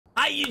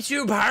Hi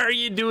YouTube, how are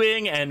you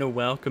doing? And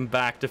welcome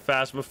back to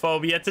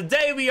Phasmophobia.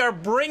 Today we are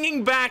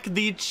bringing back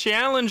the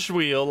challenge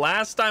wheel.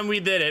 Last time we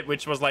did it,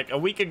 which was like a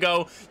week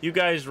ago, you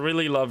guys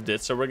really loved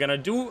it. So we're gonna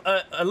do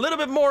a little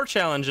bit more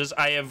challenges.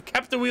 I have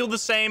kept the wheel the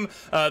same.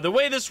 The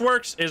way this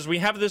works is we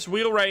have this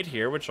wheel right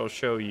here, which I'll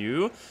show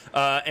you.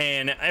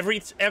 And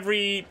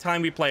every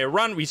time we play a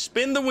run, we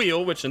spin the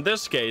wheel, which in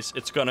this case,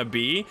 it's gonna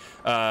be...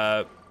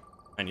 I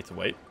need to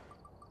wait.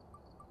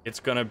 It's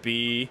gonna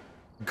be...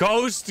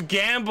 ghost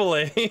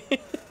gambling.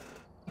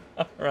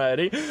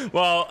 Alrighty.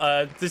 Well,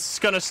 this is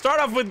gonna start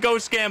off with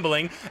ghost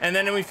gambling, and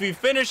then if we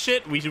finish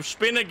it, we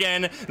spin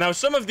again. Now,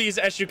 some of these,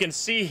 as you can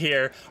see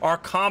here, are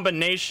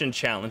combination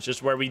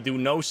challenges where we do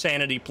no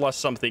sanity plus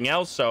something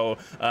else. So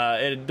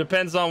it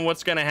depends on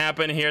what's gonna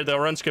happen here. The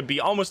runs could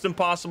be almost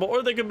impossible,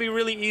 or they could be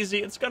really easy.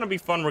 It's gonna be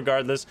fun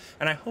regardless,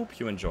 and I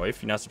hope you enjoy.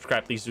 If you're not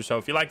subscribed, please do so.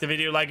 If you like the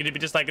video, like it. If you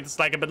dislike it,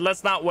 dislike it. But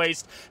let's not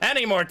waste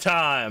any more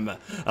time,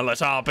 and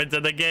let's hop into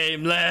the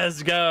game.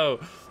 Let's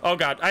go. Oh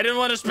god, I didn't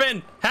want to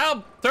spin.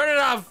 Help! Turn it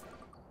off.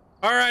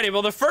 Alrighty,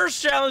 well, the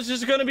first challenge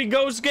is going to be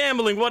ghost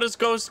gambling. What is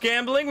ghost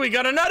gambling? We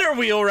got another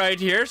wheel right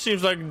here.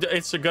 Seems like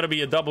it's going to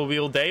be a double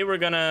wheel day. We're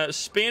going to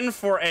spin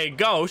for a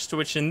ghost,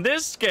 which in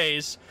this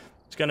case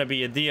is going to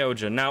be a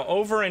Diogen. Now,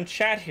 over in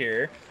chat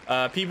here,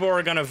 people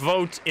are going to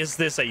vote, is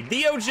this a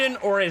Diogen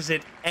or is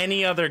it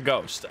any other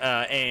ghost?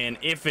 And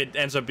if it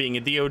ends up being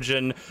a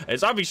Diogen,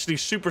 it's obviously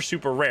super,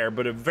 super rare,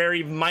 but a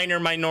very minor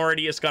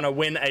minority is going to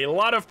win a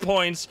lot of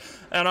points,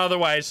 and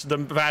otherwise the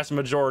vast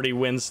majority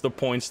wins the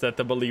points that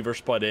the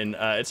believers put in.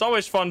 It's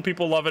always fun.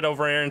 People love it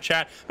over here in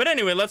chat. But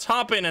anyway, let's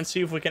hop in and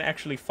see if we can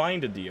actually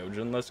find a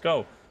Diogen. Let's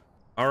go.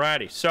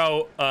 Alrighty,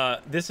 so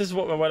this is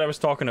what I was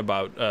talking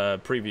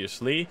about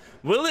previously.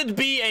 Will it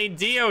be a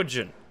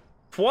Diogen?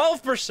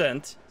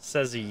 12%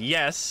 says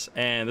yes,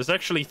 and there's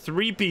actually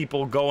 3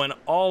 people going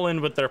all in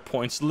with their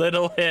points.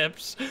 Little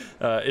Hips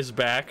is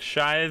back,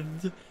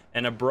 Shide,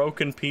 and a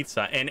broken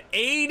pizza. And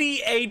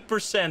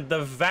 88%,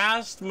 the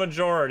vast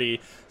majority,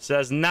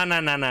 says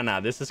nah.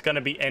 This is gonna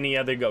be any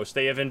other ghost.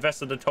 They have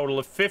invested a total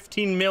of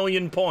 15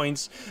 million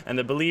points, and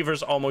the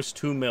believers almost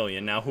 2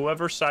 million. Now,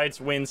 whoever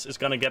sides wins is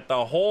gonna get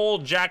the whole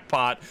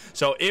jackpot.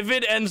 So if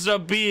it ends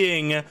up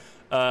being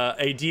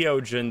a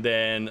Diogen,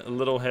 then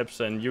Little Hips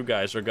and you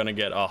guys are gonna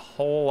get a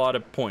whole lot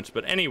of points.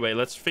 But anyway,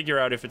 let's figure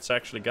out if it's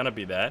actually gonna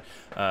be that,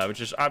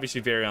 which is obviously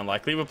very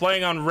unlikely. We're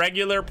playing on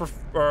regular,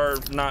 or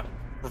not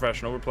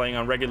professional, we're playing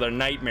on regular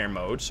nightmare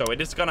mode, so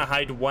it is gonna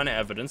hide one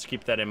evidence.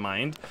 Keep that in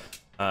mind.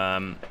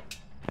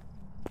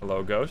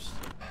 Hello, ghost.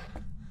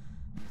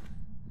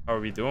 How are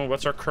we doing?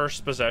 What's our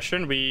cursed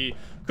possession? We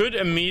could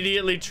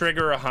immediately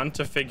trigger a hunt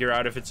to figure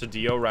out if it's a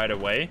Dio right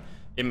away.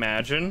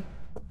 Imagine.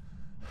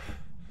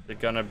 Is it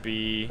gonna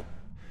be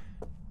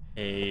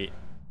a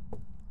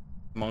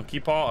monkey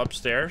paw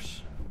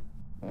upstairs?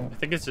 I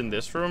think it's in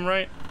this room,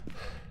 right?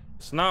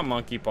 It's not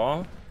monkey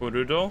paw.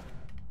 Burudo.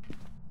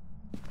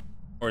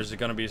 Or is it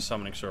gonna be a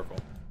summoning circle?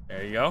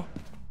 There you go.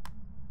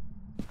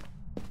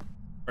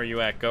 Where are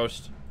you at,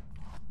 ghost?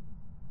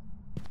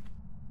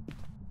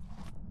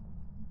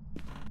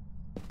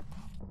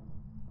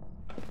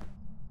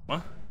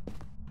 What?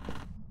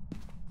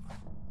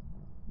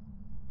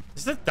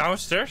 Is it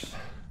downstairs?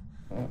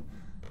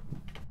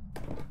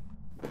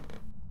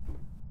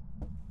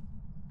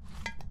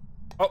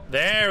 Oh,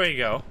 there we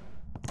go.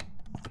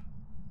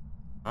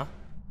 Huh?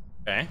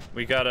 Okay,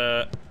 we got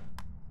a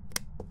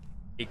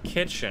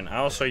kitchen. I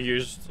also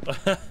used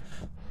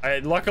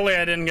luckily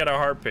I didn't get a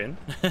heart pin.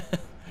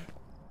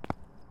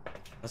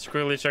 Let's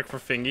quickly check for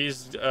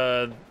fingies.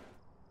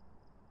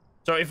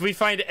 So if we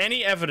find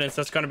any evidence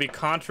that's going to be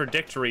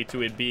contradictory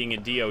to it being a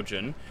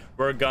Diogen,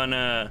 we're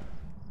gonna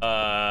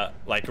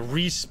like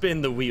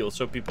respin the wheel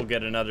so people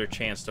get another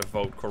chance to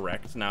vote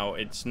correct. Now,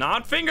 it's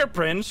not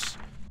fingerprints,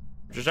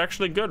 which is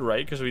actually good,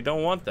 right? Because we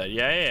don't want that.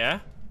 Yeah.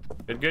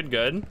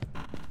 Good.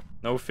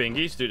 No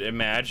fingies, dude.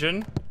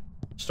 Imagine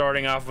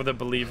starting off with a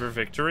believer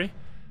victory.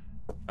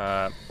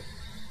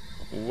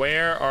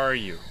 Where are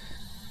you?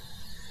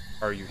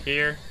 Are you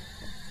here?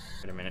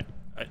 Wait a minute.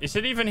 Is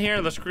it even here?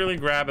 Let's really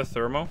grab a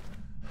thermo.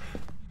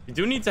 You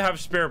do need to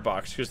have spare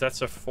box because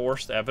that's a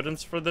forced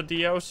evidence for the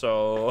Dio,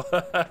 so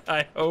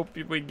I hope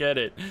we get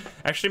it.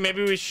 Actually,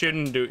 maybe we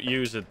shouldn't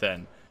use it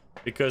then,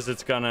 because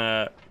it's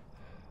gonna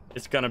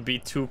be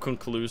too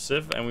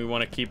conclusive, and we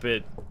want to keep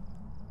it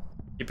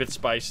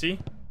spicy.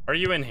 Are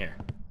you in here?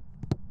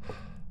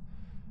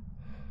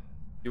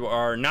 You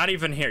are not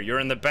even here. You're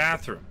in the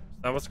bathroom.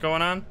 Is that what's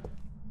going on?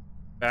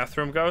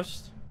 Bathroom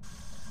ghost?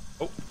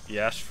 Oh,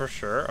 yes, for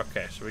sure.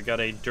 Okay, so we got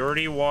a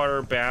dirty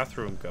water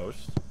bathroom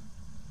ghost. Do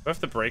I have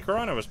the breaker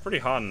on? It was pretty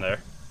hot in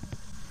there.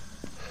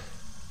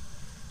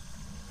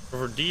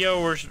 For Dio,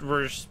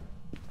 we're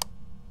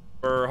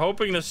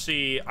hoping to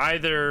see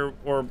either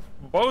or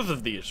both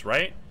of these,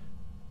 right?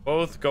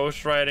 Both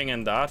ghost writing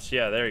and dots.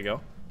 Yeah, there you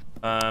go.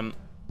 All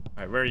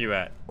right, where are you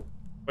at?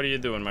 What are you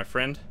doing, my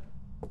friend?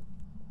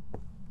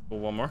 Oh,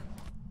 one more.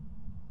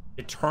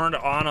 It turned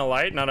on a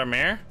light, not a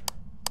mirror.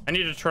 I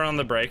need to turn on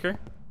the breaker.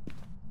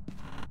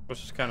 It's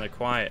just kind of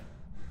quiet.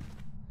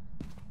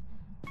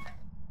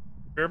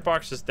 Spirit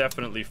box is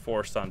definitely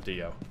forced on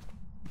Dio.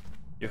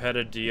 You had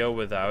a Dio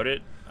without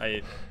it.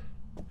 I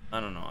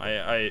don't know.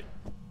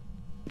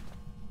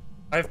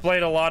 I've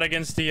played a lot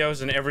against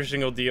Dios, and every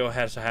single Dio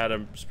has had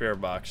a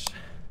spirit box.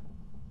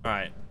 All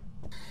right,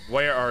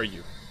 where are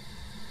you?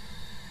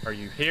 Are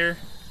you here?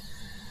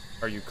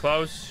 Are you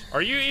close?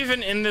 Are you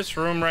even in this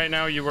room right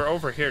now? You were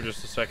over here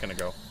just a second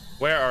ago.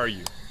 Where are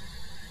you?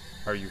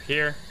 Are you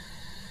here?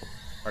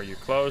 Are you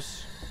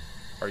close?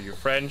 Are you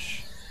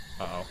French?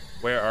 Uh-oh.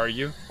 Where are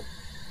you?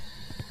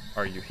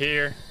 Are you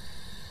here?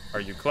 Are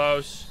you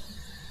close?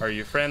 Are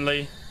you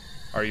friendly?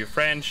 Are you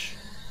French?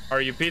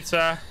 Are you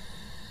pizza?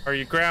 Are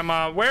you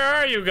grandma? Where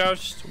are you,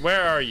 ghost?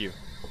 Where are you?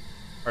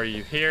 Are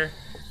you here?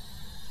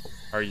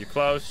 Are you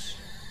close?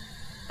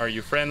 Are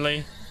you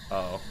friendly?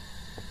 Uh-oh.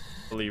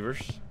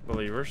 Believers.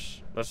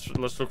 Believers. Let's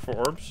look for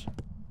orbs.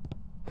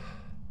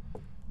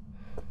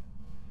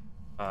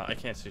 I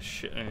can't see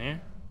shit in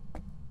here.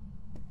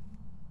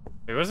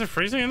 Wait, was it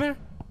freezing in there?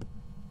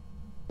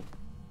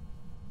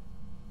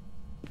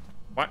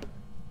 What?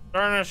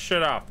 Turn this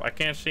shit off. I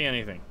can't see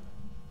anything.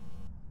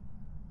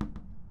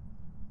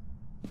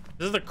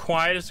 This is the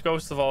quietest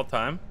ghost of all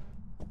time.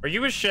 Are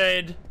you a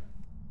shade?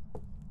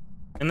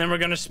 And then we're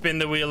gonna spin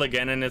the wheel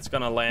again, and it's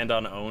gonna land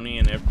on Oni,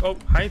 and it. Oh,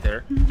 hi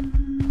there.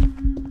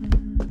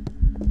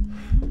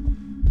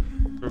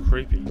 So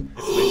creepy.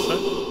 It's Lisa.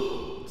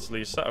 It's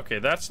Lisa. Okay,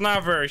 that's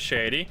not very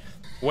shady.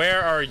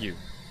 Where are you?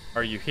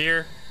 Are you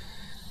here?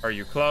 Are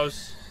you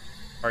close?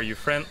 Are you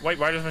friend? Wait,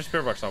 why does my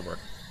spirit box not work?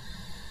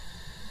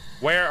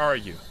 Where are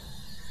you?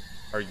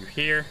 Are you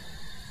here?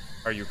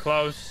 Are you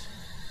close?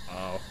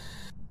 Oh.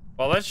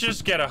 Well, let's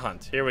just get a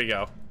hunt. Here we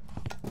go.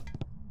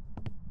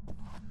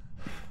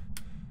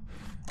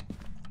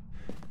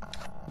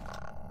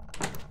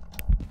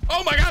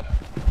 Oh my god!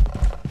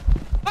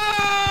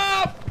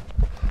 Ah!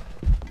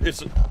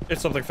 It's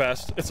something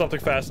fast. It's something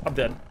fast. I'm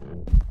dead.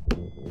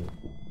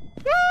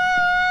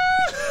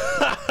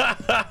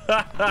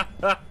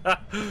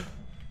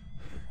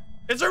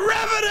 It's a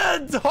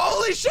revenant!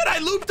 Holy shit, I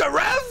looped a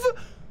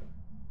rev?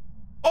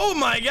 Oh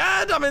my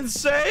god, I'm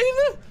insane!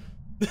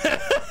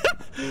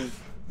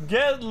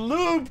 Get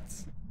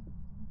looped!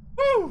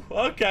 Woo!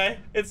 Okay,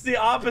 it's the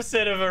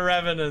opposite of a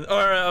revenant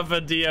or of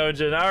a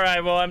Diogen. All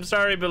right, well, I'm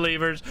sorry,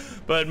 believers,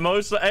 but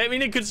mostly, I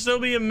mean, it could still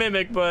be a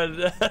mimic,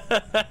 but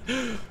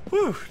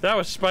whew, that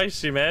was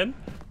spicy, man.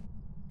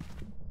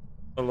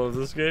 I love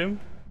this game.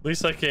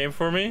 Lisa came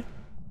for me.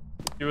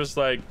 He was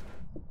like,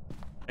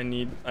 I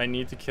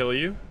need to kill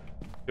you.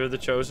 You're the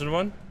chosen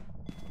one.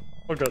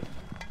 Oh god.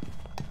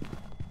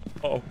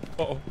 Uh-oh.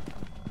 Uh-oh.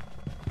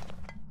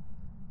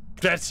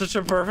 That's such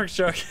a perfect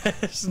joke.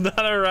 It's not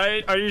a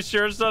right. Are you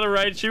sure it's not a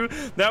right you?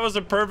 That was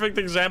a perfect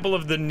example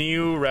of the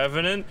new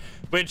Revenant,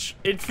 which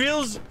it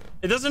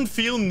doesn't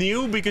feel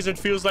new because it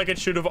feels like it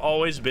should have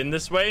always been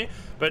this way.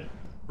 But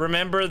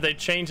remember, they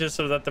changed it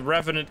so that the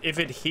Revenant, if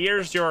it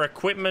hears your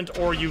equipment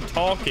or you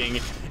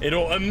talking,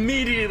 it'll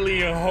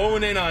immediately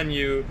hone in on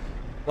you.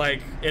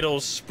 Like, it'll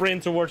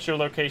sprint towards your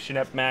location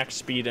at max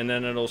speed, and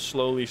then it'll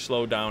slowly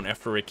slow down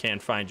after it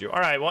can't find you. All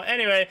right, well,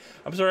 anyway,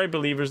 I'm sorry,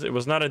 believers. It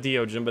was not a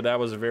Diogen, but that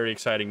was a very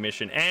exciting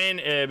mission.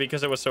 And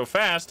because it was so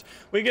fast,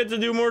 we get to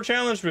do more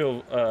challenge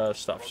wheel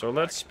stuff. So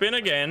let's spin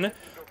again.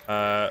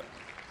 Get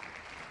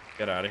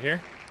out of here.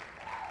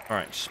 All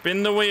right,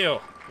 spin the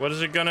wheel. What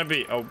is it gonna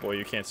be? Oh, boy,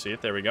 you can't see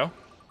it. There we go.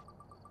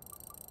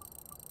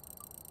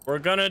 We're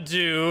gonna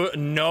do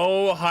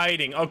no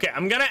hiding. Okay,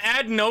 I'm gonna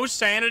add no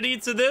sanity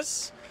to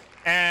this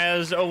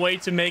as a way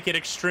to make it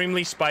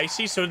extremely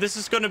spicy. So this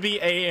is going to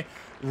be a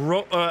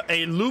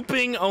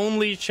looping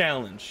only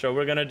challenge. So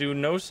we're going to do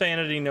no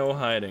sanity, no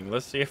hiding.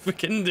 Let's see if we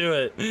can do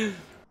it.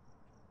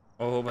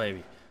 Oh,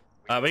 baby.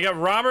 We got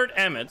Robert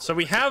Emmett. So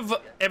we have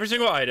every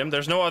single item.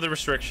 There's no other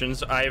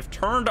restrictions. I've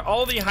turned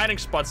all the hiding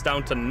spots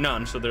down to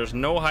none. So there's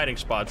no hiding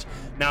spots.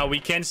 Now we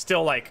can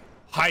still like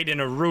hide in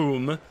a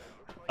room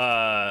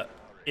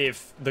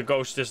if the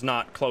ghost is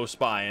not close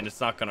by and it's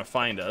not going to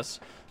find us.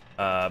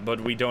 But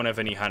we don't have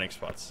any hiding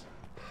spots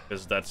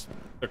because that's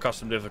the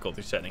custom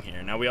difficulty setting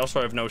here. Now we also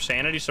have no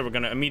sanity, so we're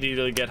gonna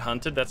immediately get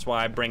hunted. That's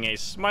why I bring a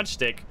smudge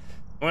stick.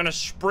 I'm gonna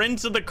sprint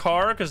to the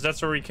car because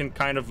that's where we can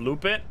kind of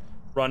loop it.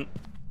 Run.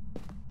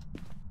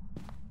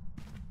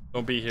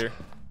 Don't be here.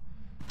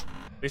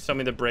 Please tell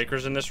me the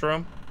breaker's in this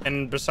room.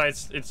 And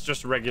besides, it's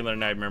just regular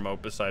nightmare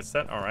mode besides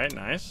that. All right,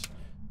 nice.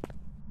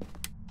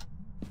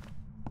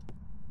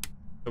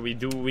 So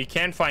we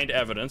can find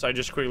evidence. I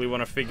just quickly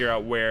want to figure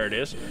out where it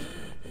is.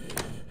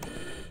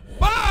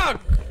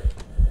 Fuck!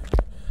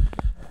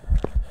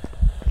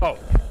 Oh.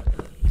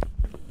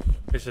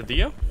 Is it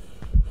Dio?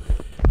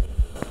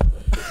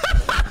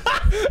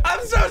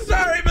 I'm so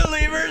sorry,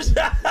 believers!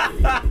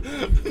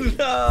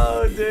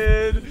 No,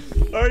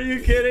 dude. Are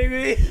you kidding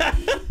me?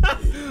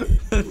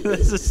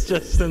 This is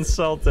just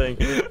insulting.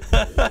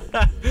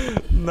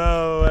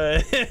 No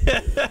way.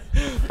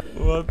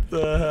 What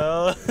the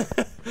hell?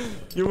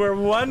 You were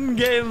one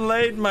game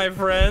late, my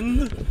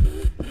friend.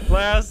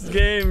 Last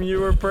game, you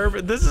were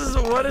perfect. This is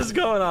what is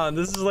going on.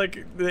 This is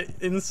like the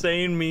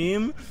insane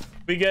meme.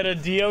 we get a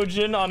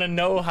Deogen on a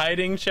no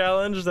hiding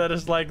challenge. That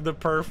is like the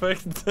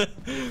perfect,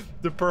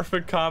 the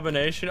perfect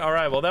combination. All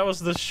right, well, that was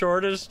the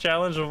shortest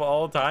challenge of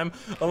all time,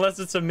 unless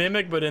it's a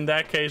mimic, but in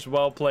that case,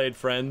 well played,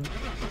 friend.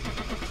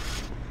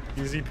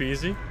 Easy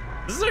peasy.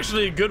 This is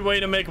actually a good way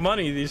to make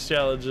money, these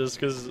challenges,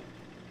 because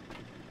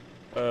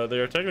they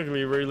are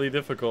technically really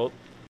difficult.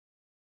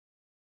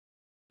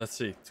 Let's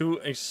see. 2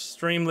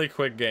 extremely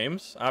quick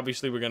games.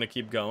 Obviously, we're going to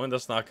keep going.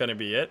 That's not going to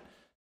be it.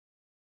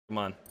 Come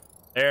on.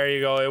 There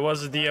you go. It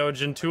was a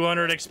Deogen.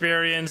 200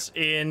 experience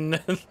in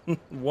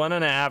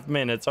 1.5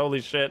 minutes.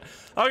 Holy shit.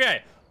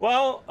 Okay.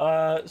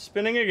 Well,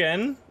 spinning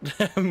again.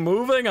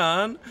 Moving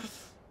on.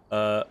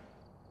 Here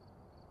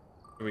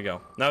we go.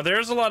 Now,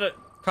 there's a lot of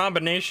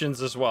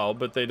combinations as well,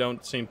 but they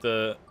don't seem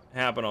to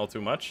happen all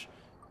too much.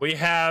 We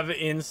have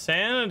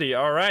Insanity.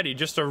 Alrighty.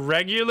 Just a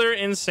regular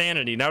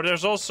Insanity. Now,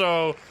 there's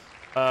also...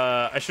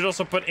 I should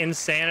also put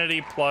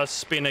Insanity plus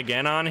Spin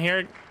Again on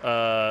here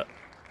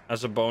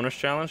as a bonus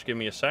challenge. Give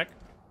me a sec.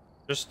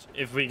 Just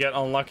if we get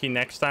unlucky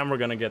next time, we're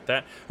gonna get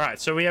that. All right,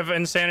 so we have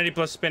Insanity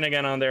plus Spin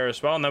Again on there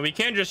as well. Now we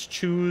can't just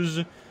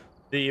choose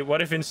the what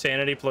if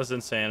Insanity plus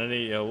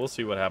Insanity. Yeah, we'll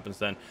see what happens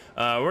then.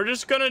 We're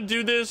just gonna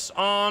do this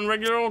on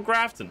regular old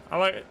Grafton.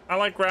 I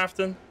like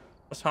Grafton.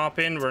 Let's hop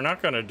in. We're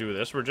not gonna do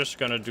this. We're just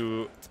gonna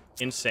do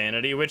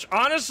Insanity, which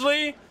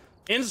honestly,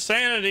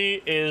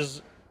 Insanity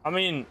is, I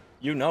mean,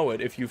 you know it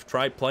if you've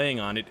tried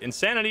playing on it.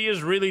 Insanity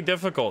is really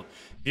difficult.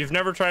 If you've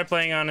never tried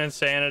playing on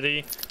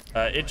Insanity,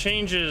 it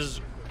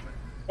changes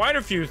quite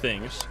a few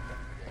things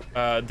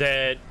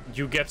that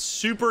you get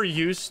super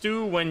used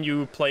to when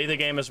you play the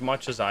game as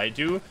much as I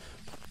do.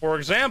 For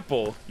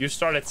example, you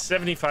start at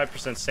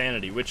 75%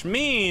 sanity, which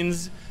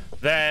means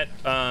that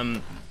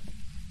the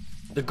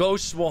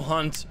ghosts will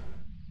hunt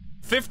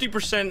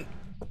 50%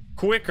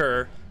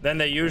 quicker than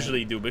they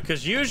usually do,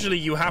 because usually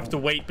you have to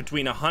wait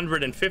between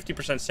 100 and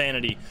 50%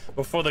 sanity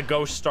before the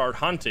ghosts start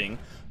hunting.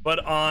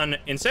 But on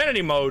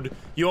Insanity mode,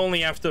 you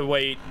only have to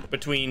wait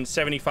between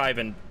 75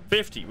 and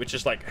 50, which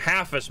is like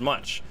half as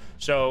much.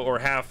 So, or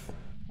half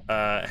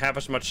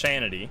as much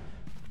sanity,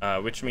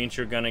 which means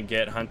you're gonna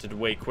get hunted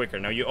way quicker.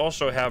 Now, you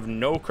also have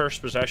no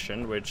cursed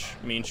possession, which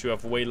means you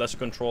have way less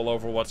control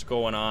over what's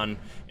going on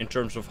in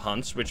terms of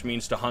hunts, which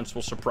means the hunts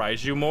will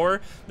surprise you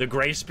more. The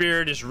Grey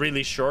Spirit is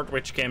really short,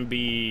 which can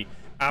be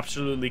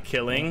absolutely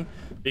killing,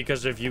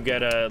 because if you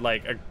get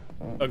a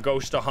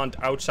ghost to hunt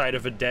outside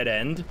of a dead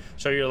end,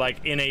 so you're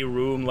like in a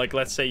room, like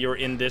let's say you're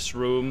in this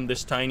room,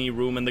 this tiny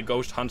room, and the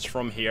ghost hunts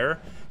from here,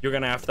 you're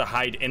gonna have to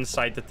hide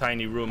inside the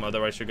tiny room,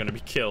 otherwise you're gonna be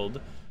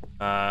killed.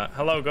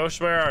 Hello ghost,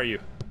 where are you?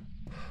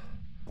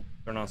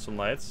 Turn on some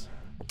lights.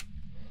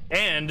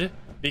 And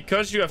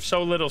because you have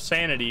so little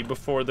sanity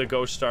before the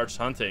ghost starts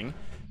hunting,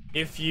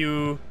 if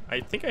you, I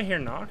think I hear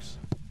knocks,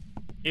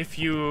 if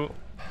you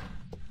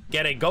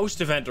get a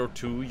ghost event or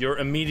two, you're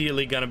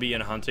immediately gonna be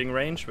in hunting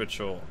range, which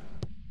will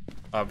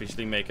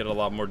obviously make it a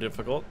lot more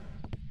difficult.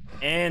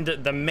 And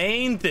the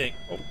main thing...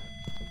 Oh.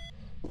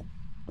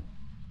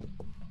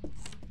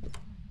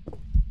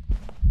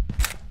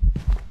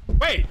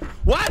 Wait,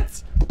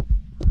 what?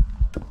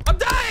 I'm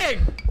dying!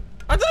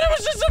 I thought it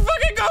was just a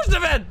fucking ghost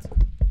event!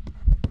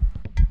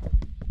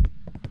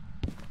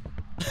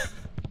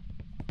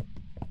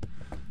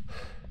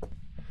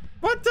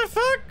 What the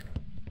fuck?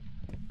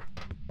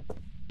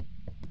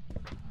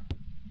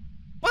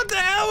 What the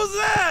hell was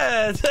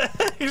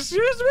that?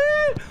 Excuse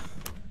me?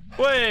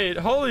 Wait,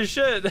 holy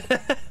shit.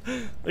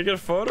 I get a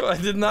photo? I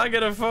did not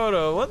get a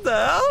photo. What the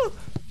hell?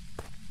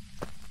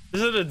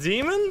 Is it a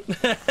demon?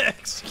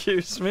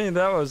 Excuse me,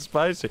 that was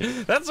spicy.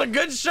 That's a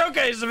good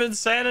showcase of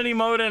Insanity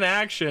mode in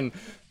action.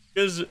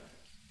 Because,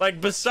 like,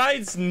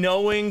 besides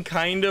knowing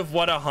kind of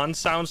what a hunt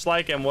sounds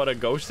like and what a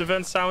ghost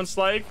event sounds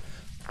like,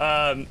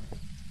 a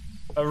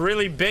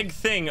really big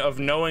thing of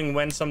knowing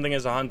when something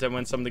is a hunt and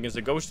when something is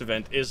a ghost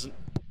event is,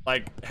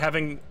 like,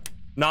 having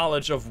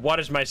knowledge of what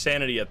is my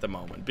sanity at the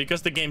moment.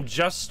 Because the game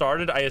just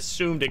started, I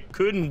assumed it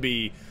couldn't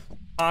be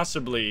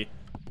possibly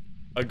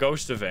a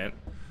ghost event.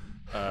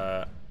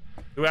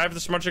 Do I have the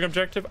smudging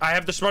objective? I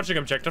have the smudging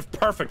objective.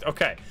 Perfect.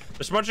 Okay.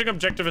 The smudging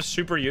objective is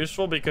super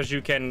useful because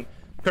you can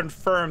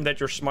confirm that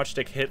your smudge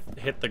stick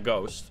hit the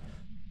ghost.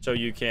 So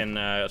you can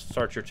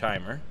start your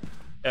timer.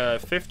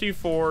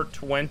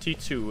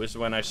 54:22 is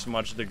when I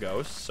smudge the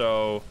ghost.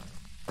 So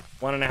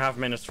 1.5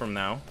 minutes from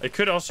now. It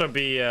could also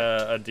be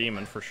a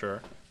demon for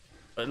sure.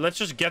 Let's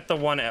just get the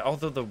one,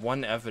 although the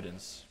one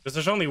evidence. Because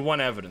there's only one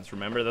evidence,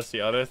 remember? That's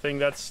the other thing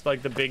that's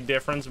like the big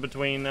difference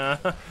between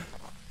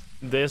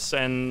this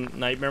and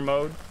nightmare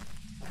mode,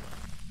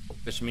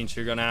 which means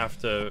you're gonna have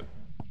to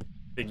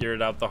figure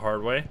it out the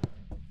hard way.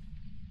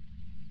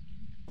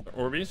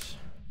 Orbeez,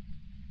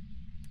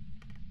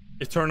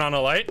 you turn on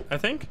a light, I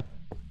think.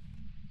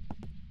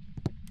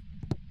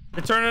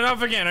 You turn it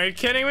off again. Are you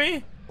kidding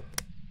me?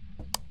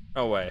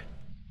 No way.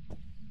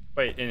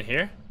 Wait, in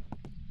here?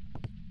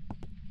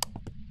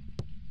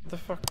 What the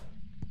fuck?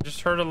 I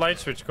just heard a light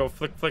switch go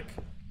flick flick.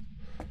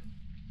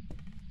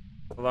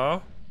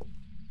 Hello?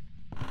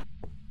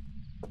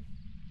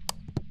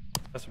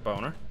 That's a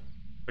boner.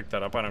 Pick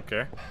that up, I don't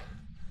care.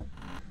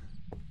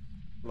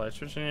 Light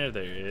switch in here.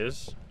 There he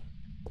is.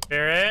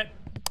 Spirit,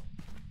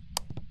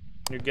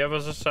 can you give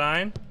us a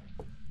sign?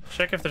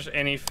 Check if there's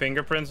any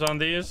fingerprints on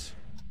these.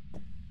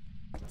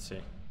 Let's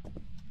see.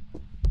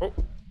 Oh.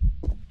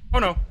 Oh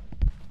no.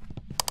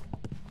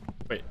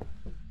 Wait.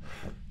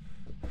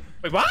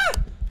 Wait, what?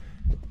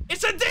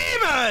 It's a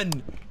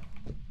demon!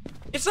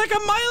 It's like a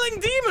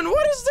miling demon.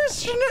 What is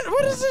this shit?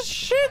 What is this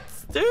shit,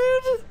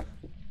 dude?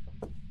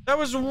 That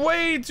was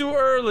way too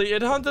early.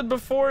 It hunted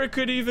before it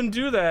could even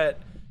do that.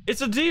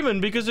 It's a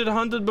demon because it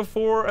hunted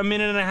before a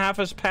minute and a half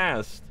has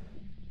passed.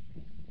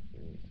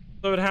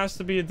 So it has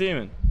to be a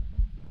demon.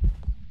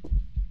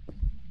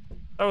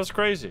 That was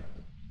crazy.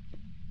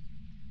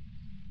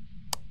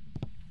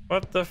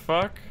 What the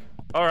fuck?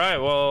 All right,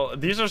 well,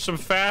 these are some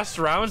fast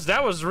rounds.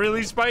 That was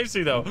really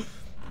spicy, though.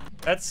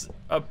 That's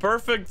a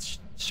perfect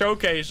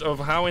showcase of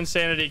how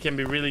insanity can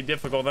be really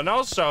difficult. And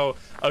also,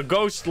 a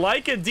ghost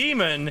like a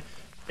demon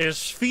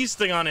is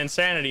feasting on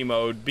insanity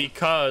mode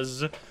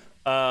because it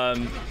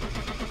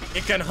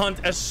can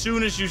hunt as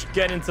soon as you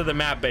get into the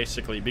map,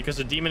 basically. Because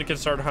a demon can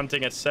start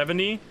hunting at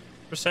 70%,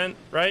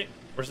 right?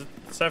 Or is it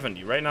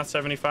 70, right? Not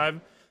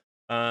 75?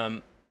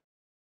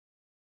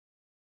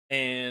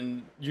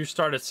 And you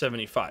start at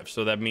 75,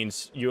 so that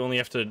means you only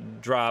have to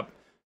drop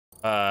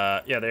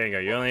yeah, there you go.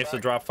 You only have to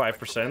drop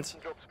 5%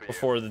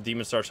 before the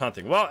demon starts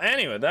hunting. Well,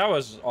 anyway, that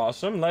was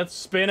awesome. Let's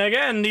spin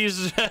again.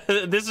 These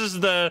this is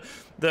the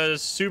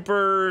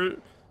super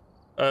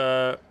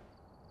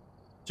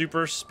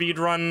super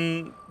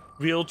speedrun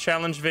wheel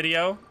challenge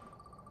video.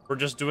 We're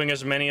just doing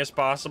as many as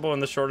possible in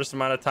the shortest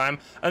amount of time.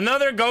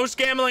 Another ghost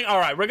gambling. All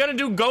right, we're gonna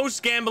do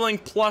ghost gambling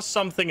plus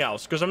something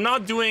else because I'm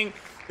not doing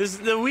this.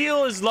 The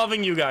wheel is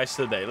loving you guys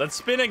today. Let's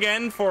spin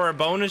again for a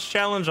bonus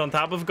challenge on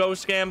top of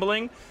ghost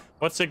gambling.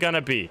 What's it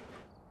gonna be?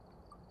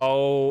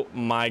 Oh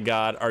my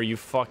god, are you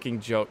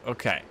fucking joking?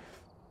 Okay.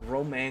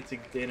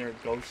 Romantic dinner,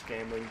 ghost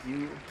gambling,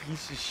 you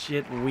piece of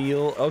shit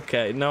wheel.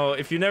 Okay, no,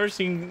 if you've never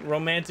seen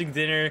romantic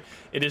dinner,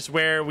 it is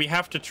where we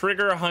have to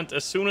trigger a hunt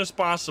as soon as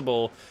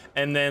possible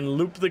and then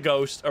loop the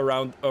ghost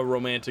around a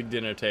romantic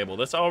dinner table.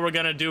 That's all we're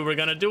gonna do. We're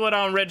gonna do it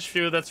on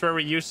Ridgeview. That's where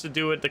we used to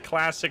do it, the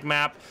classic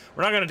map.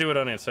 We're not gonna do it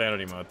on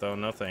Insanity mode, though.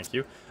 No, thank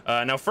you.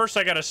 Now, first,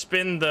 I gotta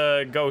spin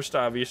the ghost,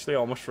 obviously.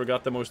 Almost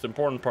forgot the most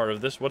important part of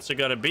this. What's it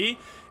gonna be?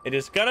 It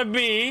is gonna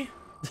be...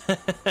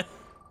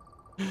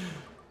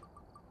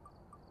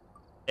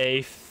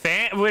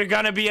 We're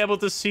gonna be able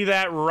to see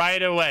that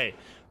right away.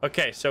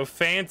 Okay, so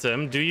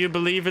Phantom. Do you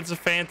believe it's a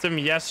Phantom?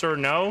 Yes or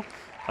no?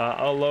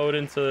 I'll load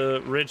into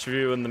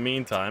Ridgeview in the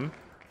meantime.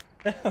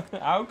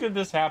 How could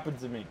this happen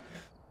to me?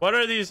 What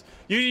are these?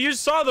 You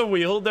saw the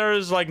wheel. There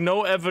is like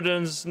no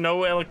evidence,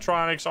 no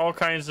electronics, all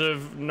kinds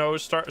of no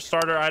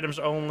starter items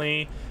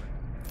only.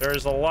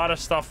 There's a lot of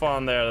stuff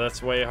on there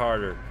that's way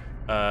harder.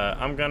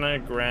 I'm gonna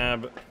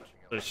grab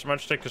the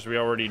smudge stick because we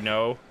already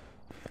know.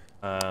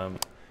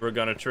 We're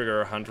gonna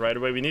trigger a hunt right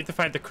away. We need to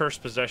find the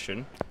cursed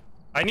possession.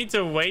 I need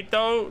to wait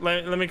though.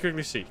 Let me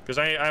quickly see, because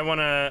I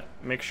want to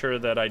make sure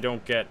that I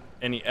don't get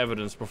any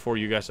evidence before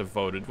you guys have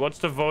voted. What's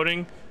the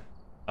voting?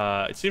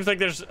 It seems like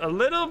there's a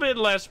little bit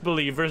less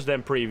believers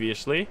than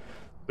previously.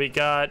 We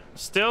got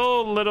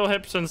still Little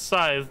Hips and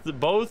Scythe.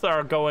 Both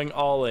are going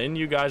all in.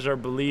 You guys are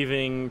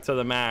believing to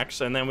the max.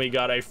 And then we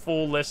got a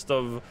full list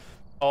of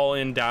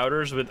all-in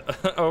doubters with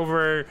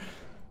over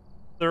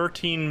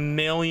 13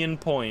 million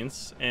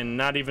points and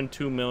not even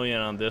 2 million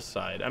on this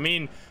side. I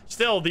mean,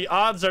 still, the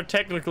odds are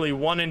technically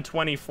 1 in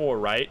 24,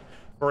 right?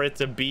 For it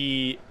to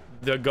be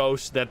the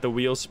ghost that the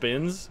wheel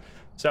spins.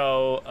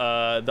 So,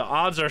 the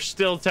odds are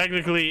still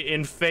technically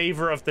in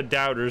favor of the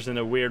doubters in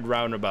a weird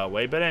roundabout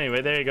way. But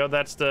anyway, there you go.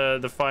 That's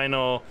the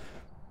final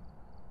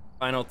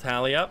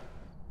tally up.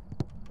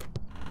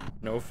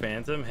 No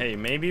Phantom. Hey,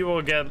 maybe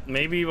we'll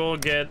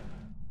get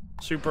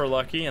super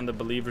lucky and the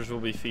believers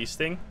will be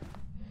feasting.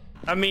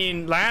 I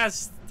mean,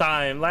 last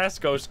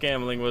ghost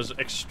gambling was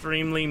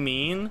extremely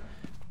mean.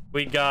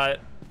 We got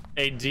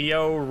a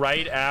Dio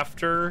right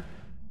after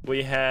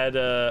we had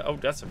oh,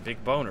 that's a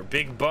big boner.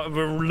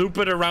 We're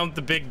looping around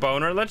the big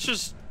boner. Let's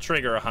just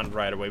trigger a hunt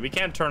right away. We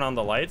can't turn on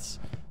the lights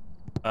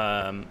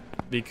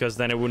because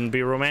then it wouldn't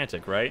be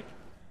romantic, right?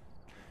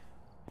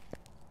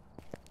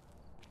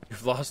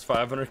 You've lost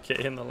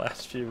 500k in the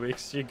last few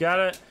weeks. You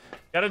gotta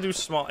do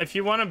small if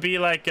you want to be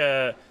like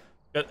a...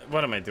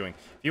 What am I doing?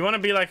 If you want to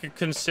be like a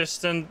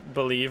consistent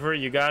believer,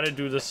 you got to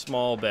do the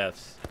small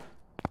bets.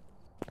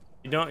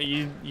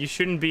 You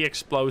shouldn't be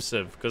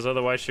explosive, because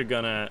otherwise you're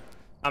gonna...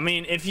 I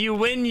mean, if you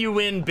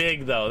win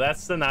big, though.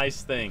 That's the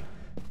nice thing.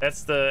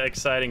 That's the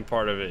exciting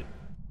part of it.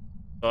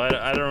 So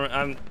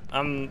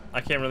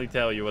I can't really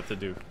tell you what to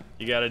do.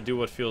 You got to do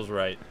what feels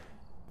right.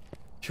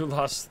 You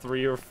lost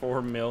 3 or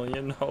 4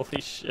 million.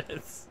 Holy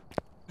shit.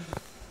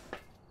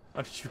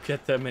 How did you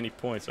get that many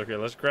points? Okay,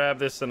 let's grab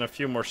this and a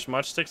few more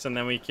smudge sticks, and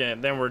then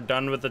we're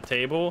done with the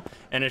table,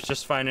 and it's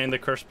just finding the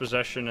cursed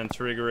possession and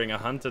triggering a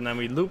hunt, and then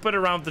we loop it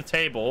around the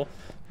table.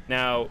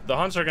 Now, the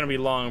hunts are going to be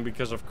long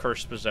because of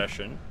cursed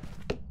possession.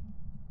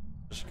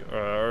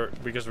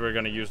 Because we're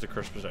going to use the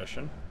cursed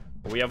possession.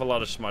 But we have a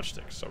lot of smudge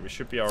sticks, so we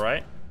should be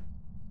alright.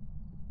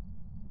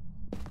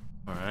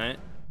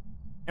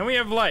 we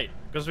have light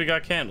because we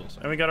got candles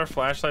and we got our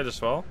flashlight as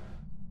well.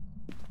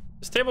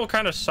 This table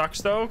kind of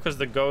sucks though because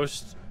the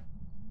ghost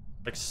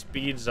like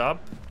speeds up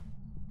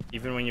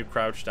even when you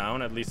crouch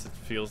down. At least it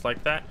feels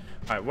like that.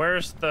 All right,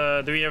 where's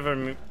the... Do we have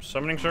a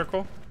summoning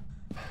circle?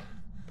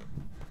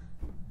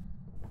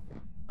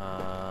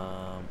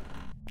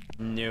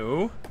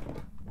 No.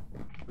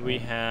 We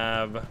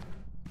have...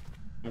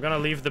 I'm gonna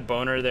leave the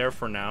boner there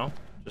for now,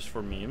 just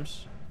for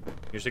memes.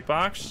 Music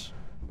box.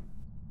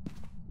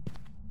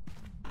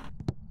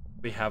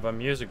 We have a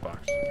music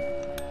box.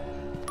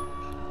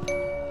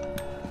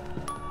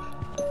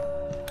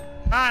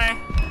 Hi.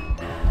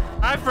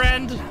 Hi,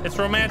 friend. It's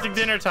romantic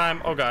dinner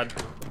time. Oh, God.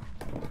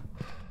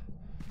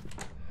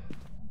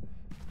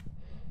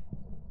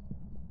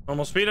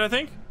 Normal speed, I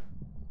think.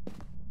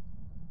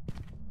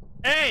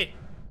 Hey!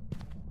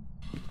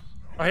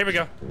 Oh, here we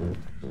go.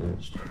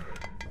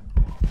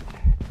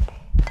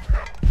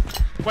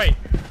 Wait.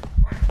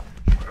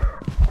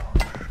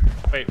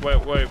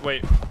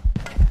 Wait.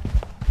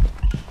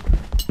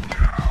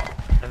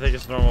 I think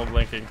it's normal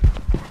blinking.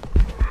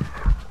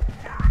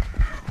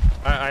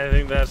 I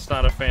think that's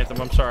not a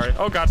phantom. I'm sorry.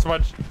 Oh, God,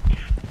 smudge.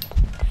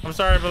 I'm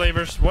sorry,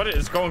 believers. What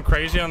is going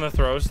crazy on the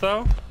throws,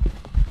 though?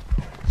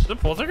 Is it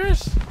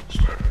poltergeist?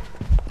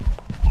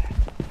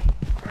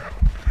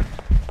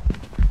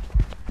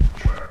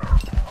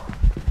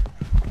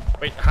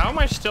 Wait, how am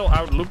I still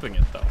out looping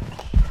it, though?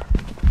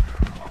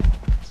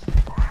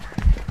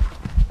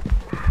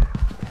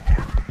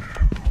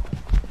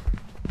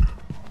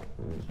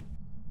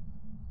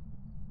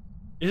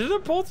 Is it a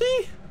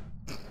polty?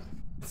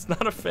 It's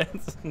not a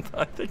phantom.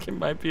 I think it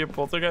might be a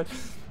poltergeist.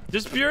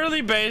 Just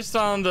purely based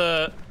on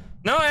the...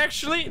 No,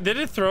 actually, did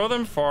it throw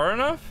them far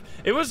enough?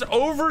 It was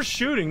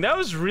overshooting. That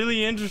was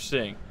really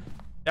interesting.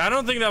 I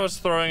don't think that was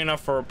throwing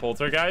enough for a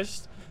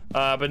poltergeist.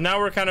 But now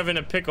we're kind of in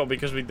a pickle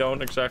because we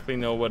don't exactly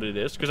know what it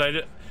is. Because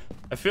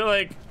I feel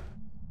like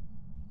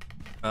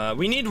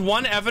we need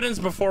one evidence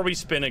before we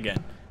spin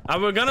again.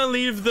 We're gonna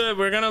leave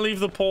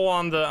the poll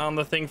on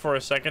the thing for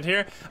a second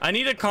here. I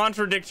need a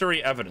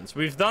contradictory evidence.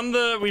 We've done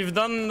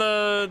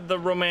the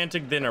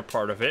romantic dinner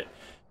part of it.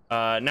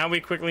 Now we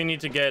quickly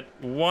need to get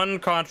one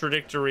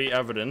contradictory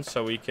evidence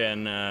so we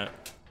can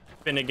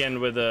spin again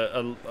with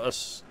a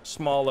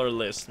smaller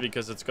list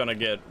because it's gonna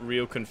get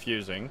real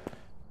confusing.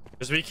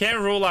 Because we can't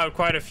rule out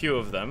quite a few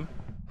of them.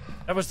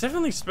 That was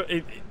definitely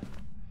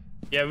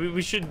yeah,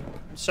 we should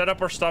set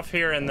up our stuff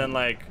here and then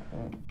like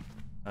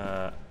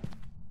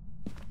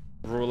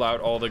rule out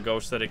all the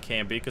ghosts that it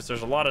can't be, because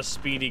there's a lot of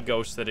speedy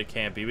ghosts that it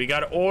can't be. We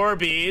got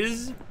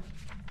Orbeez,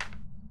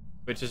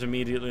 which is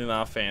immediately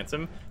not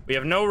Phantom. We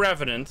have no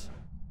Revenant.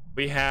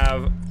 We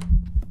have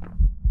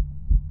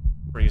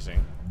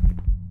Freezing.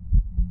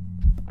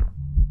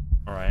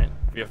 All right.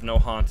 We have no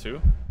Hantu.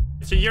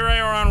 It's a Yurei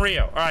or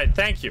Onryo. All right.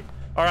 Thank you.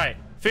 All right.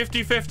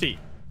 50-50.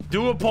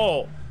 Do a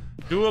poll.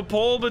 Do a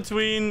poll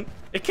between...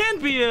 It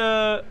can't be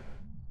a...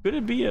 Could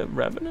it be a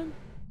Revenant?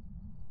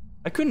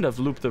 I couldn't have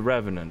looped the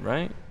Revenant,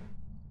 right?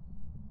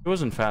 It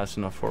wasn't fast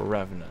enough for a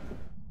Revenant.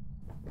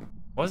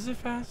 Was it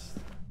fast?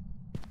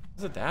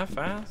 Was it that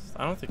fast?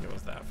 I don't think it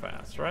was that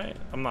fast, right?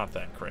 I'm not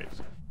that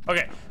crazy.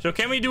 Okay, so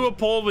can we do a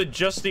poll with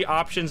just the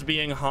options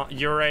being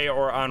Yurei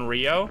or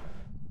Onryo?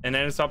 And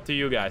then it's up to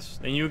you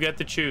guys. And you get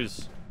to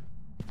choose.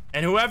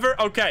 And whoever...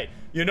 Okay,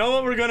 you know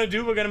what we're gonna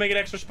do? We're gonna make it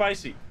extra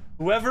spicy.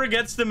 Whoever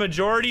gets the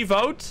majority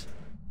vote...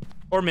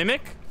 Or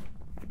Mimic?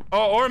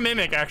 Oh, or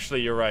Mimic,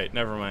 actually. You're right.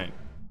 Never mind.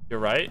 You're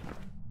right.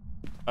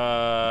 All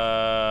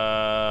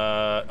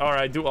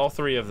right, do all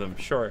three of them.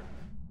 Sure.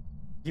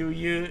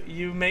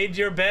 You made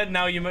your bed.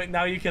 Now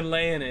you can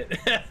lay in it.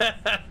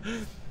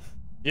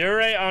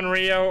 Yurei,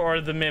 Onryo,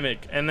 or the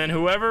Mimic, and then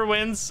whoever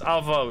wins,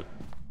 I'll vote.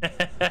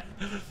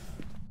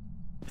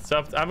 It's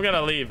up. I'm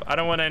gonna leave. I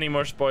don't want any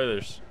more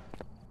spoilers.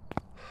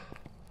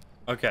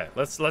 Okay,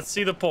 let's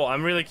see the poll.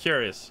 I'm really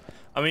curious.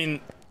 I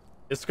mean,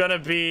 it's gonna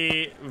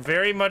be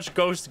very much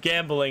ghost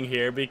gambling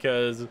here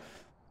because.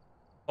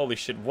 Holy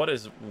shit, what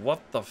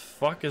the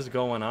fuck is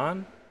going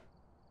on?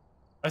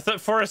 I thought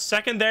for a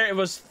second there it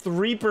was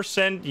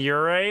 3%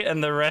 Yurei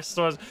and the rest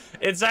was...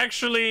 It's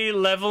actually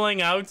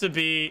leveling out to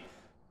be...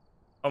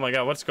 Oh my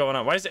god, what's going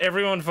on? Why is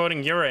everyone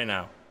voting Yurei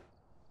now?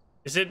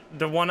 Is it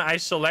the one I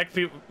select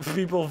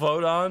people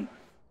vote on?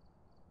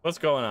 What's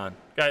going on?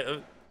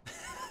 Guy,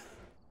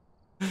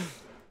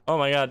 oh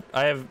my god,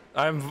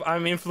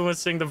 I'm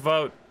influencing the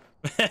vote.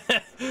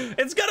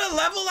 It's gonna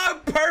level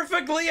out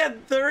perfectly at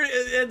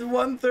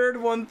one third.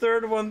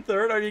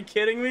 Are you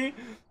kidding me?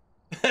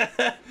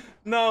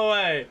 No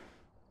way.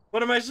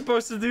 What am I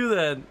supposed to do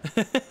then?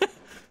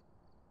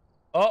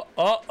 Oh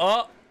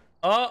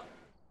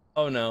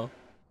no.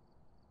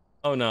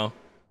 Oh no.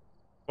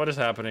 What is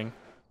happening?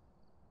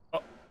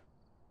 Oh.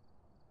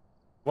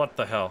 What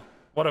the hell?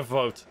 What a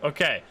vote.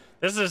 Okay,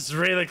 this is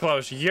really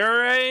close.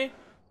 Yurei,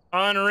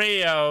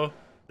 Onryo,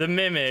 the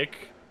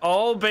Mimic.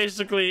 All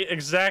basically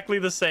exactly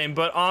the same,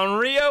 but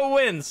Onryo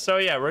wins. So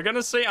yeah, we're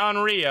gonna say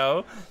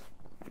Onryo.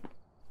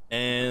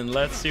 And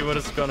let's see what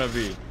it's gonna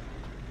be.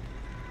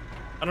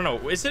 I don't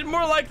know. Is it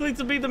more likely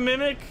to be the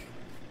Mimic?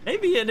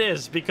 Maybe it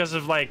is because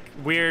of like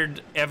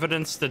weird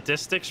evidence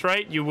statistics,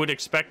 right? You would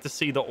expect to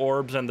see the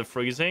orbs and the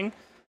freezing.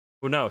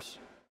 Who knows?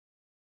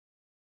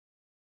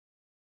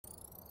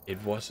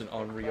 It wasn't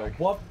unreal.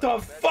 What the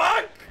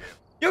fuck?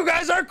 You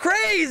guys are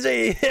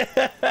crazy.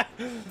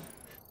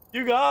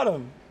 You got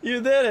him.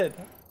 You did it.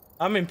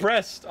 I'm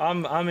impressed.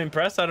 I'm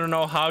impressed. I don't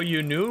know how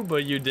you knew,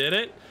 but you did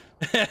it.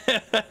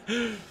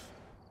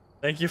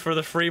 Thank you for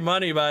the free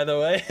money, by the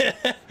way.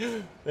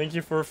 Thank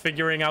you for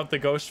figuring out the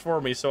ghost for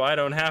me so I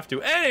don't have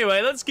to.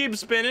 Anyway, let's keep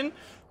spinning.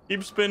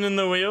 Keep spinning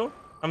the wheel.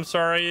 I'm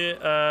sorry,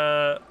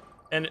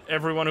 and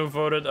everyone who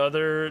voted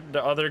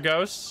the other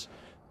ghosts.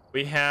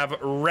 We have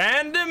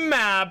random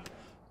map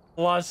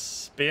plus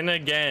spin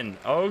again.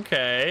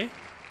 Okay.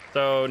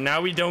 So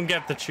now we don't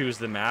get to choose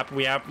the map.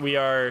 We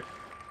are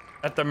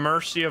at the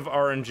mercy of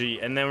RNG.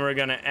 And then we're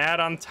gonna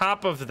add on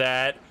top of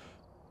that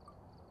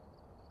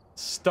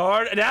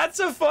that's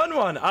a fun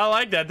one. I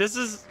like that. This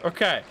is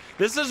okay.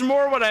 This is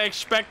more what I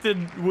expected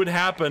would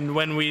happen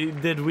when we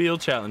did wheel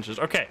challenges.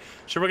 Okay,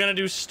 so we're gonna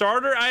do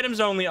starter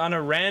items only on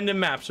a random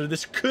map. So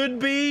this could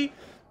be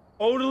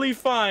totally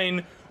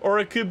fine, or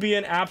it could be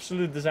an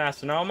absolute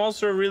disaster. Now I'm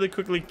also really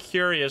quickly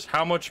curious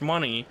how much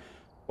money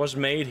was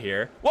made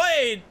here.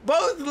 Wait,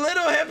 both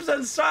Little Hips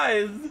and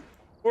Scythe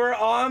were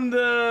on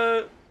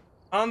the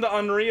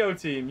Unrio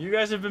team. You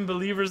guys have been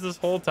believers this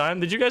whole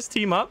time. Did you guys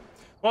team up?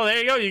 Well, there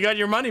you go. You got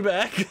your money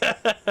back.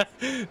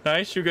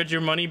 Nice. You got your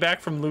money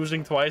back from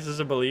losing twice as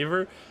a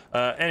believer.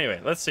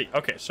 Anyway, let's see.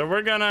 Okay, so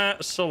we're gonna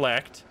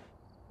select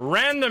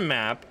random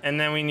map, and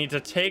then we need to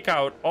take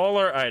out all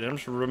our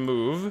items,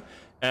 remove,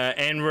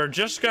 and we're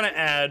just gonna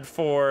add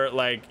for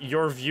like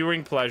your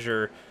viewing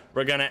pleasure.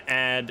 We're gonna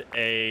add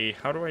a.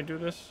 How do I do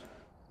this?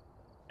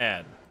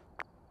 Add.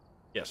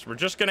 Yes, we're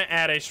just gonna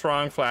add a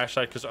strong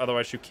flashlight because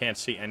otherwise you can't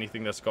see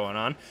anything that's going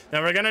on.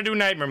 Now we're gonna do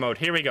nightmare mode.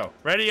 Here we go.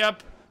 Ready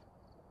up.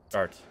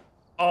 Start.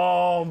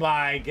 Oh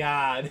my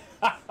god.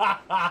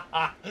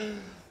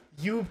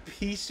 You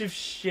piece of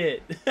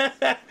shit.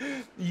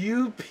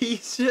 You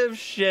piece of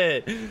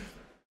shit.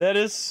 That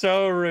is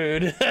so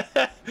rude.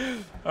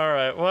 All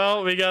right,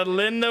 well, we got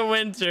Linda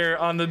Winter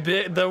on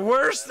the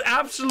worst,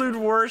 absolute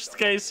worst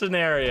case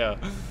scenario.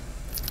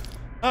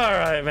 All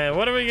right, man,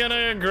 what are we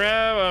gonna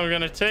grab? I'm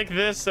gonna take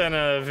this and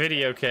a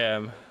video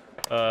cam.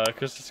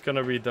 Because it's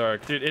gonna be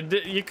dark.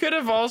 Dude, you could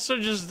have also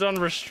just done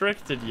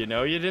restricted, you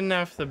know? You didn't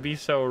have to be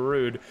so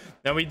rude.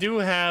 Now, we do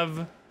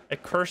have a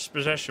cursed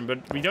possession,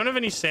 but we don't have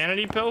any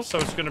sanity pills, so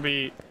it's gonna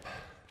be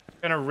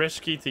kind of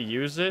risky to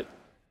use it.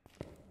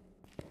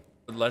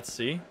 But let's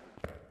see.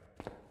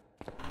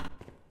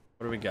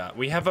 What do we got?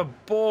 We have a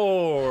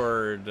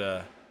board.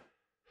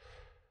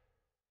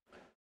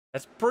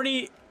 That's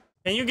pretty...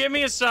 Can you give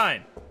me a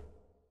sign?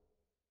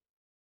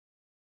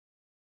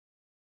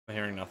 I'm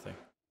hearing nothing.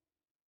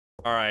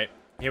 All right,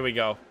 here we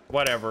go.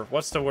 Whatever.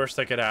 What's the worst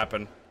that could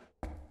happen?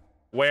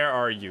 Where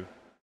are you?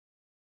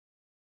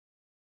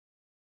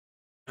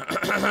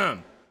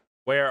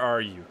 Where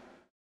are you?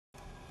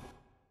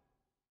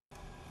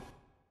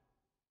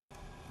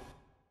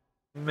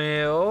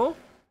 Mill?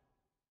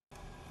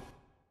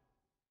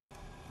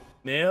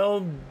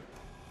 Mill?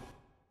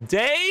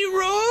 Day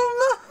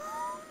room?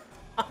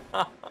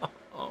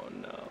 Oh,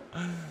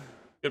 no.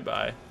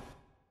 Goodbye.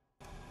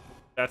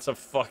 That's a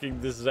fucking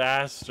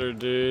disaster,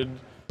 dude.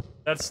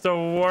 That's the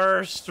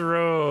worst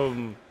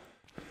room.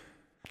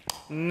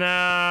 No,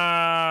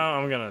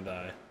 I'm gonna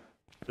die.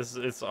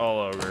 It's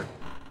all over.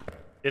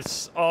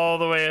 It's all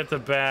the way at the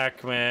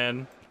back,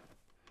 man.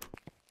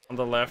 On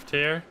the left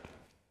here.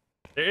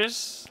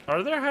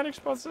 Are there hiding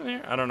spots in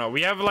here? I don't know.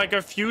 We have like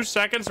a few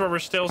seconds where we're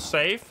still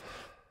safe.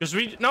 Because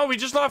we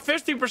just lost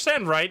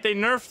 50%, right? They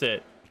nerfed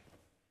it.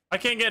 I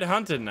can't get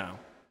hunted now.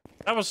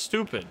 That was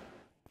stupid.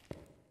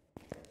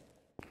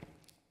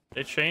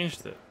 They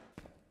changed it.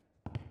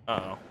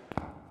 Uh-oh.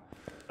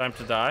 Time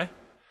to die.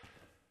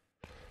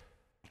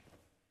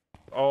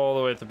 All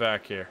the way at the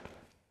back here.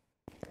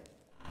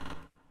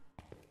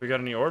 We got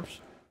any orbs?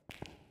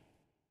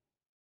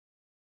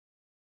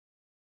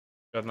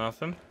 Got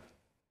nothing.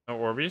 No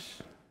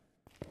Orbeez.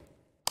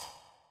 I'm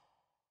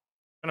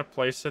gonna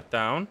place it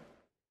down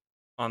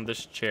on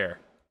this chair.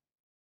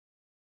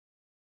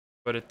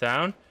 Put it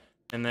down,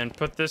 and then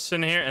put this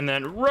in here, and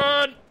then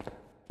run!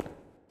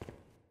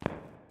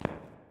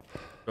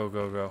 Go,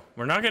 go, go.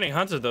 We're not getting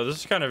hunted, though. This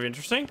is kind of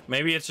interesting.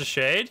 Maybe it's a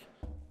shade?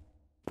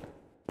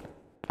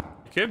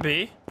 It could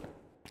be.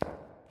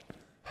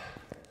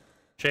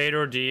 Shade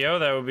or Dio,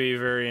 that would be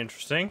very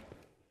interesting.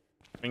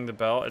 Ring the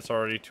bell. It's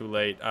already too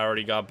late. I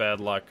already got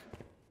bad luck.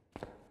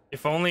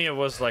 If only it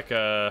was like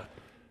a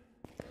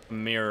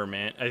mirror,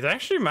 man. It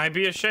actually might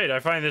be a shade. I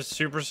find this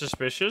super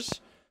suspicious.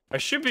 I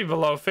should be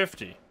below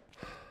 50.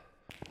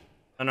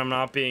 And I'm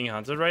not being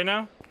hunted right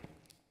now.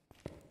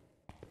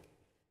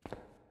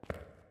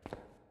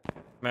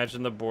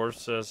 Imagine the board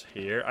says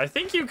here. I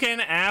think you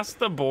can ask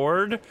the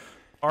board,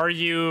 are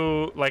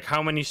you, like,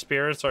 how many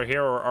spirits are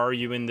here, or are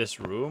you in this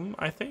room,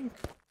 I think?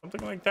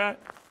 Something like that.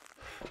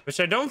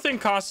 Which I don't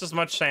think costs as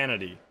much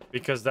sanity,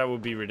 because that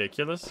would be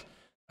ridiculous.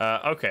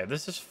 Okay,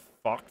 this is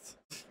fucked.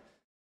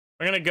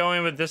 We're gonna go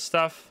in with this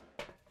stuff.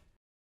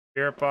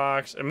 Spirit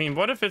box. I mean,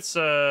 what if it's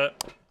it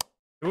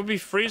would be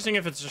freezing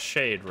if it's a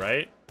shade,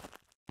 right?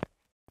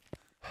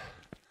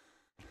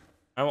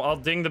 I'll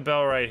ding the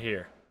bell right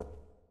here.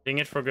 Ding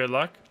it for good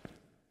luck.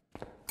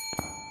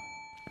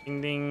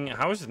 Ding ding.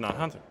 How is it not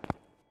hunting?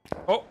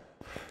 Oh,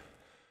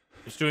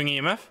 it's doing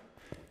EMF.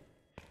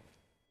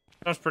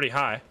 Sounds pretty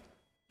high.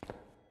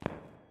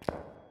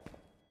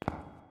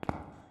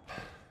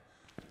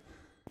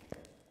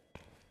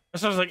 That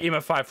sounds like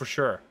EMF 5 for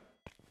sure.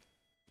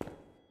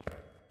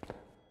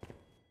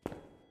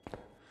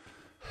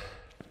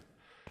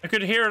 I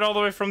could hear it all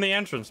the way from the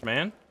entrance,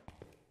 man.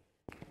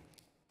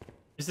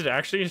 Is it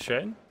actually a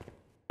shade?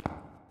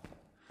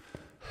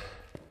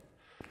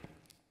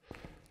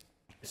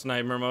 It's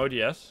nightmare mode,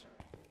 yes.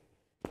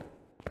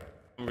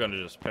 I'm gonna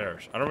just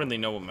perish. I don't really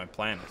know what my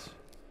plan is.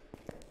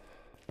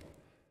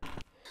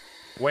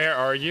 Where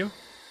are you?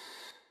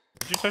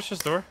 Did you touch this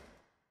door?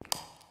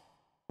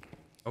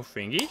 No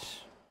fingies?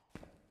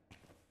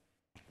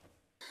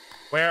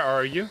 Where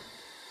are you?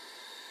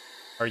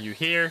 Are you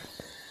here?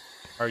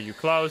 Are you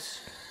close?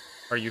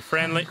 Are you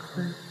friendly?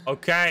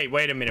 Okay,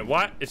 wait a minute.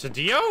 What? It's a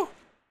Dio?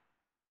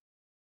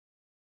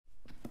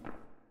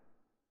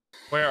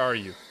 Where are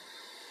you?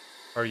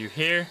 Are you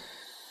here?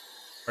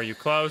 Are you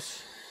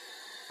close?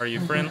 Are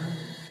you friendly?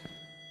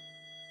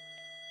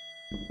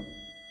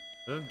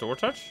 Is it a door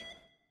touch?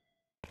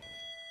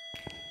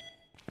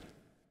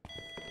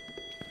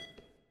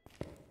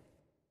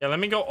 Yeah,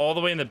 let me go all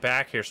the way in the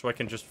back here so I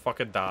can just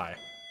fucking die.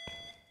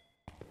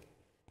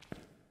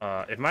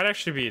 It might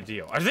actually be a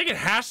Dio. I think it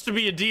has to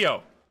be a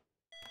Dio.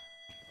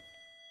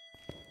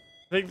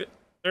 I think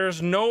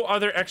there's no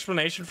other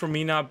explanation for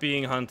me not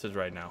being hunted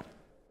right now.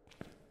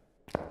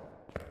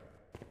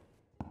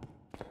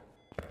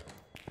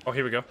 Oh,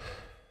 here we go.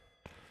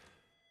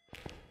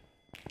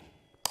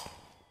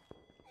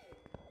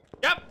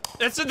 Yep,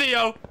 it's a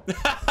Dio.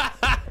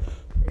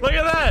 Look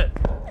at that.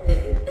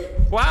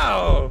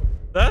 Wow,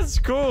 that's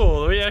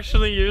cool. We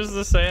actually use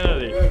the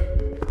sanity.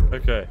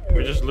 Okay,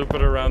 we just loop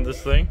it around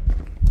this thing.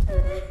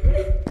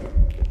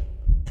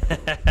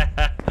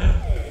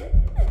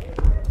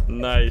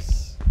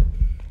 Nice.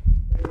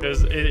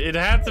 Because it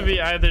had to be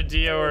either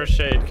Dio or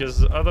Shade,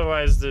 because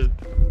otherwise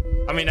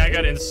I mean, I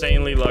got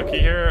insanely lucky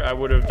here. I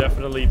would have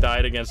definitely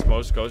died against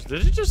most ghosts.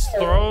 Did it just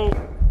throw...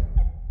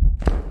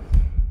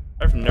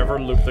 I've never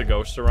looped a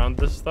ghost around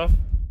this stuff.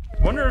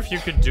 I wonder if you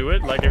could do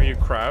it, like if you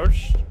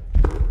crouched.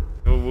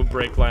 It would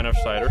break line of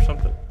sight or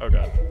something. Oh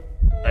god.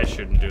 I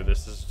shouldn't do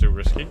this. This is too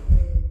risky.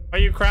 Why are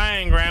you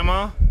crying,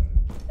 Grandma?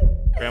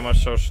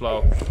 Grandma's so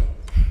slow.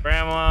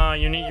 Grandma,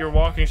 you need your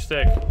walking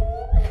stick.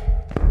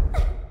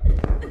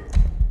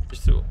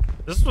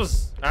 This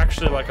was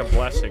actually like a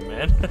blessing,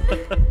 man.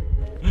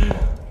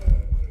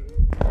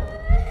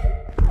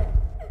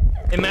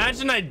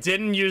 Imagine I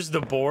didn't use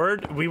the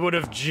board. We would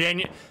have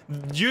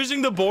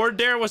using the board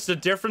there was the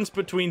difference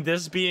between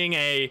this being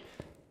a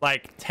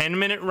like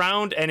 10-minute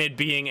round and it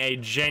being a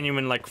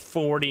genuine like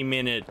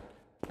 40-minute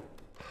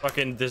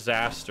fucking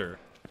disaster.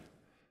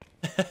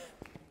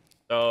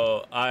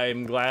 So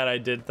I'm glad I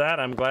did that.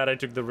 I'm glad I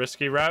took the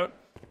risky route.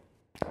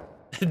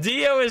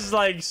 Dio is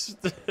like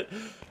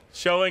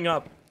showing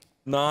up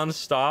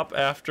non-stop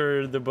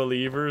after the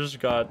believers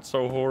got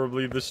so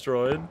horribly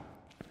destroyed.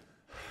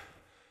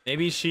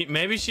 Maybe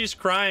she's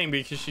crying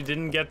because she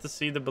didn't get to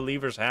see the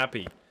believers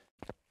happy.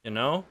 You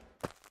know?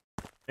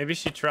 Maybe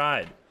she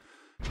tried.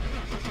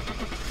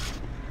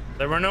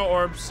 There were no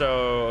orbs,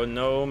 so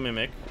no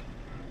mimic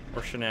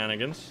or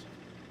shenanigans.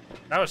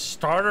 That was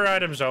starter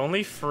items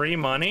only, free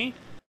money.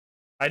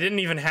 I didn't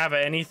even have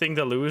anything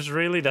to lose,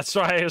 really. That's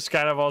why I was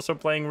kind of also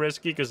playing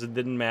risky, because it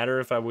didn't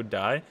matter if I would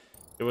die.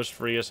 It was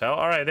free as hell.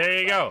 All right, there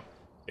you go.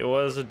 It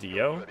was a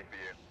Dio.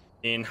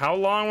 And how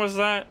long was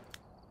that?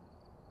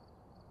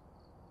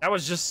 That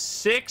was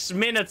just 6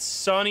 minutes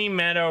Sunny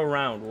Meadow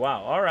round.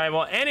 Wow. All right.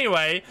 Well,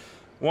 anyway,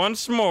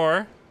 once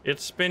more,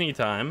 it's spinny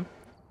time.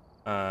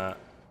 What's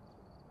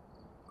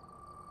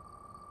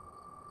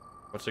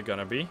it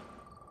gonna be?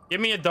 Give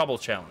me a double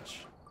challenge.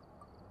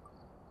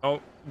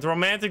 Oh, the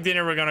romantic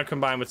dinner we're gonna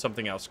combine with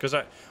something else. Because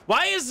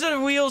why is the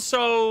wheel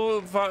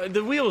so...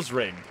 The wheel's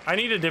rigged. I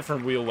need a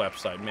different wheel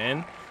website,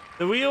 man.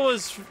 The wheel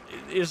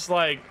is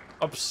like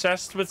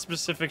obsessed with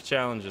specific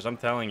challenges. I'm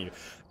telling you.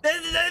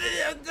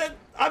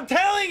 I'm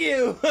telling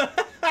you.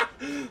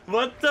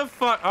 What the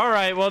fuck? All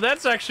right. Well,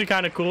 that's actually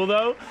kind of cool,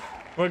 though.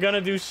 We're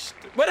gonna do...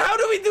 But how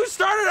do we do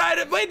starter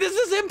item? Wait, this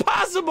is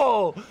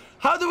impossible.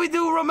 How do we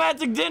do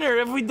romantic dinner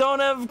if we don't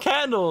have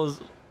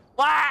candles?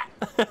 What?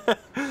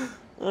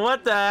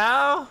 What the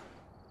hell?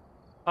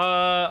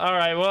 All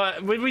right.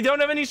 Well, we don't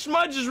have any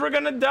smudges. We're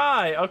gonna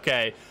die.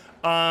 Okay.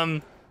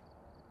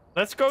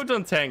 Let's go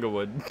to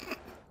Tanglewood.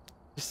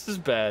 This is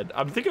bad.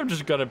 I think I'm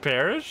just gonna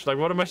perish. Like,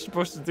 what am I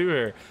supposed to do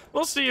here?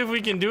 We'll see if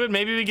we can do it.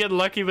 Maybe we get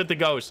lucky with the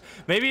ghost.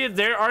 Maybe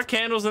there are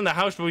candles in the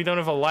house, but we don't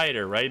have a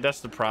lighter, right? That's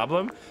the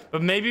problem.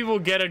 But maybe we'll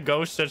get a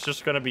ghost that's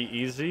just gonna be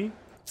easy.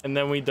 And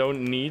then we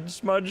don't need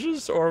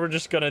smudges, or we're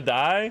just gonna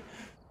die.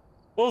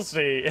 We'll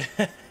see.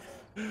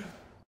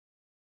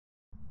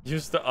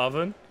 Use the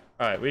oven.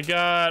 All right, we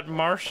got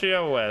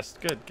Marcia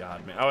West. Good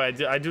God, man. Oh,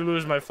 I do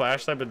lose my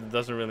flashlight, but it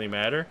doesn't really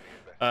matter.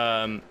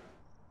 We're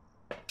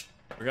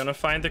gonna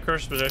find the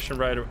cursed possession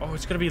right. Oh,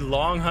 it's gonna be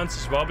long hunts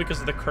as well because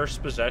of the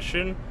cursed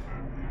possession.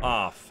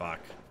 Oh, fuck.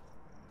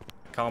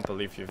 I can't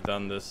believe you've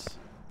done this.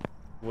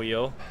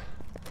 Wheel.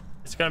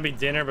 It's gonna be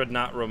dinner, but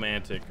not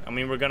romantic. I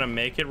mean, we're gonna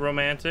make it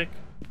romantic.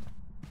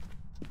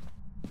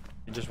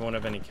 You just won't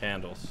have any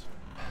candles.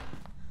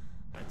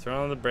 Right, turn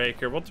on the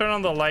breaker. We'll turn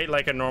on the light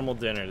like a normal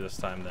dinner this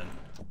time then.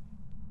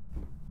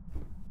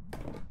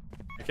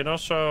 I can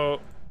also...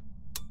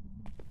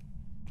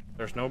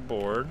 There's no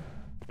board.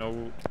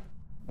 No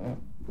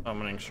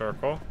summoning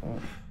circle.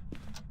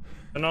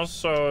 And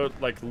also,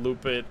 like,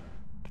 loop it.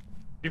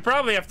 You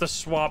probably have to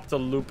swap the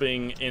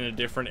looping in a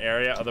different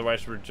area.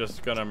 Otherwise, we're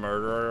just gonna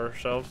murder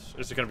ourselves.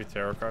 Is it gonna be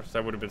tarot cards?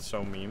 That would have been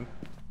so meme.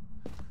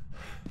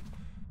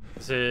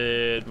 Is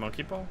it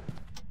monkey ball?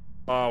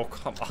 Oh,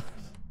 come on.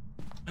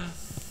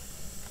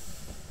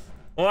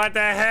 What the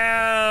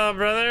hell,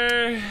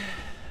 brother?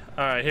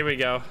 All right, here we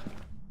go.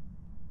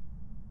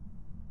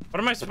 What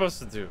am I supposed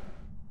to do?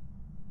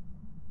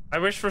 I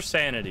wish for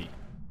sanity.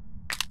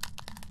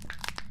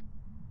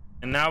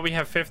 And now we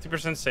have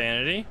 50%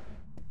 sanity.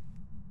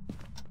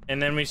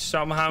 And then we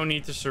somehow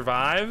need to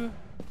survive.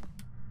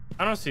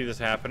 I don't see this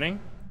happening.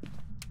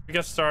 We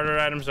got starter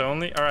items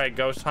only. All right,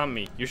 ghost, hunt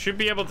me. You should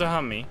be able to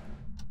hunt me.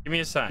 Give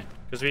me a sign.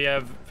 Because we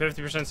have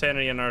 50%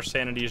 sanity and our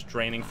sanity is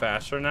draining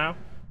faster now.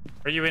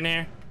 Are you in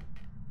here?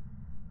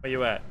 Where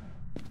you at?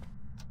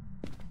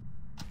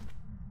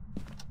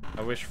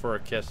 I wish for a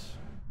kiss.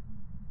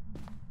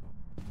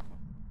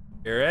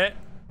 Hear it?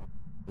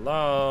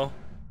 Hello?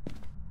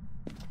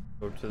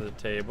 Go to the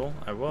table.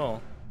 I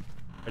will.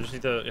 I just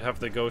need to have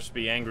the ghost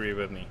be angry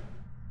with me.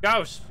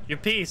 Ghost, you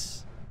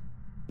piece.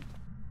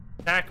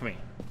 Attack me.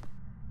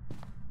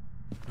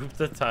 Group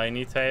the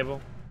tiny table.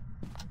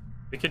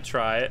 We could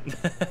try it.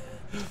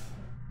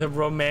 The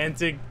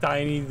romantic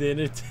tiny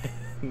dinner table.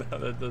 No,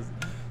 that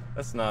doesn't.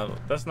 That's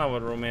not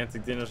what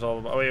romantic dinner's all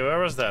about. Oh, wait, where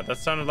was that? That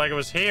sounded like it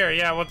was here.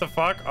 Yeah, what the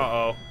fuck?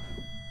 Uh-oh.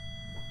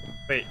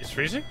 Wait, it's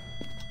freezing?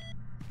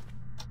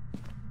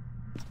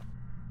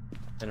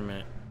 Wait a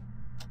minute.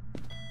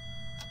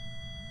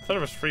 I thought it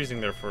was freezing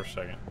there for a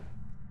second.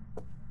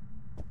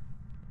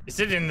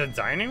 Is it in the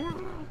dining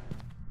room?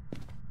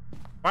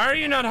 Why are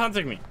you not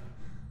hunting me?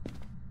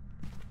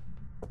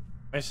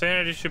 My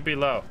sanity should be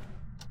low.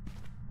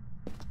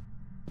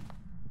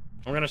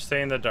 I'm gonna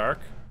stay in the dark.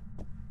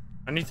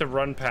 I need to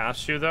run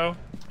past you though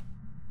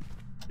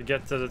to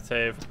get to the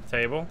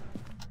table.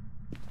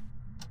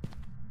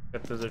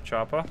 Get to the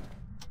chopper.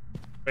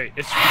 Wait,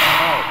 it's...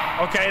 Oh,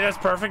 okay, that's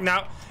perfect.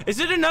 Now, is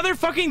it another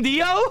fucking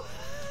Dio? Are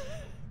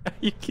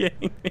you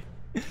kidding me?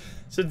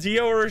 So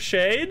Dio or a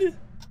shade?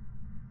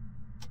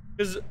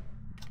 Because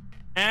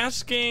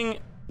asking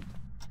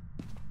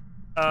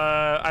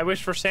I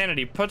wish for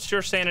sanity puts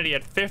your sanity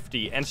at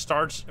 50 and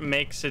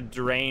makes it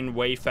drain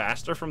way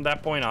faster from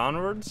that point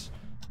onwards.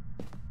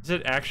 Is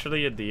it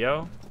actually a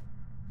Dio?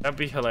 That'd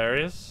be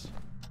hilarious.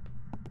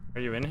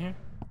 Are you in here?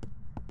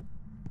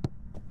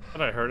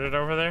 Thought I heard it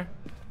over there.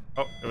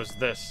 Oh, it was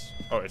this.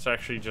 Oh, it's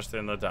actually just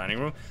in the dining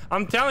room.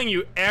 I'm telling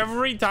you,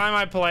 every time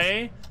I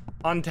play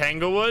on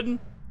Tanglewood,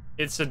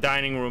 it's a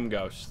dining room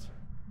ghost.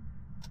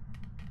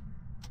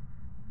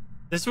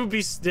 This would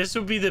be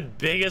the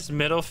biggest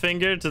middle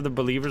finger to the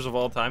believers of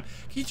all time.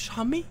 Can you just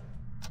hum me?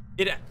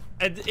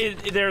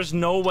 There's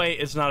no way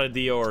it's not a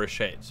Dio or a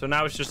shade. So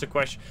now it's just a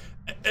question.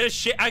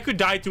 I could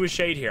die to a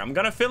shade here. I'm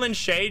gonna fill in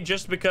shade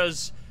just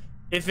because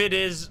if it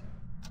is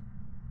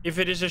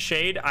a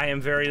shade, I am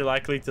very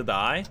likely to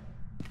die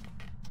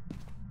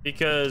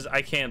because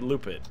I can't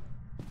loop it.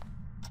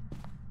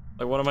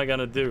 Like, what am I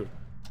gonna do?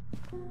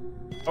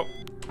 Oh.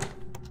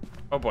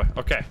 Oh boy.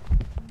 Okay.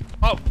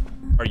 Oh.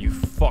 Are you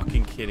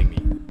fucking kidding me?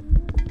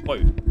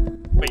 Wait.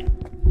 Wait.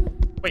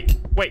 Wait.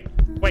 Wait.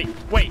 Wait.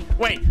 Wait.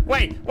 Wait.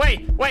 Wait.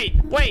 Wait. Wait.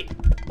 Wait.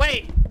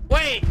 Wait.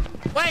 Wait.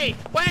 Wait. Wait.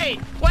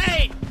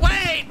 Wait.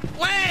 Wait.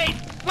 Wait.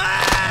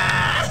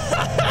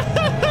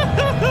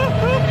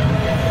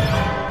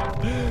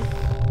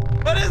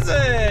 What is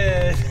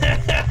it?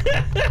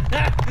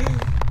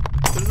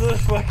 Is it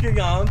fucking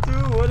onto?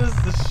 What is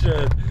this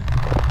shit?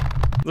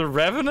 The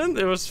Revenant?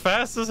 It was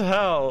fast as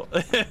hell.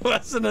 It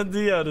wasn't a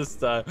Dio this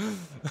time.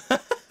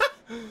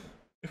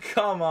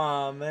 Come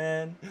on,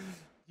 man.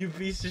 You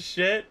piece of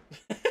shit.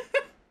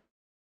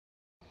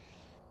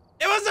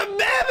 It was a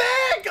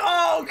mimic!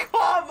 Oh,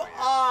 come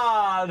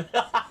on!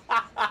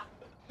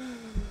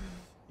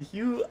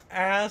 You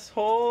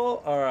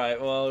asshole. Alright,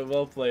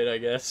 well played, I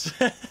guess.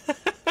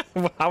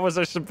 How was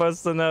I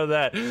supposed to know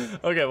that?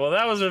 Okay, well,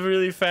 that was a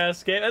really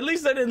fast game. At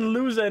least I didn't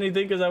lose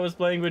anything because I was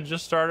playing with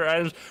just starter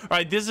items. All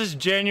right, this is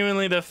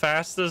genuinely the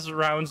fastest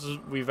rounds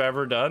we've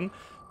ever done.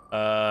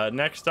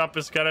 Next up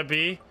is gonna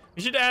be...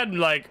 We should add,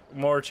 like,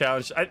 more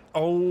challenges.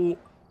 Oh,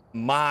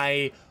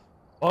 my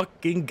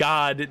fucking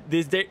God.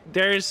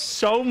 There is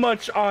so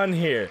much on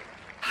here.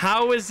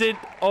 How is it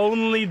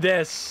only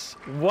this?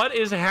 What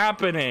is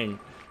happening?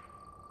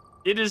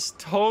 It is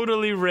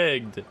totally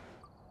rigged.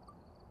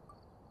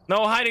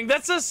 No hiding.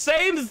 That's the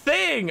same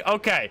thing.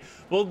 Okay.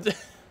 Well,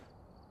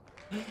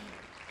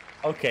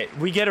 okay.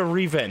 We get a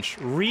revenge.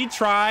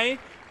 Retry.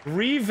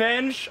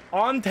 Revenge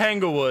on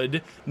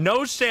Tanglewood.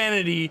 No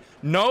sanity.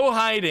 No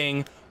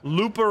hiding.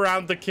 Loop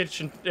around the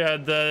kitchen,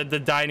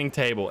 the dining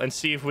table, and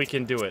see if we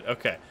can do it.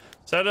 Okay.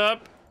 Set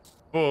up.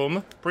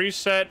 Boom.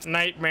 Preset.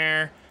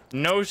 Nightmare.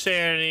 No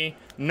sanity.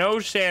 No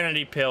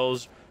sanity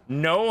pills.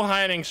 No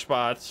hiding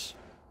spots.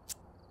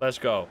 Let's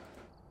go.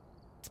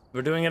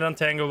 We're doing it on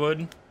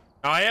Tanglewood.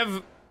 Now I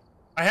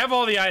have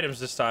all the items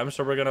this time,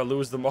 so we're gonna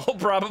lose them all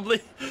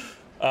probably.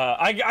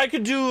 I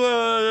could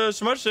do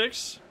smudge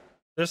sticks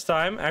this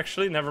time.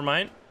 Actually, never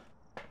mind.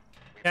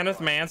 Kenneth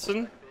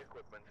Manson.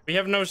 We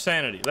have no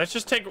sanity. Let's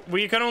just take.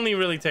 We can only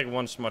really take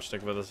one smudge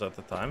stick with us at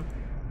the time.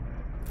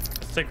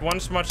 Let's take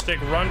one smudge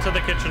stick, run to the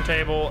kitchen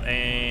table,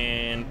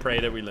 and pray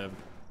that we live.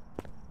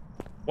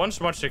 One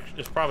smudge stick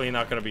is probably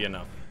not going to be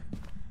enough.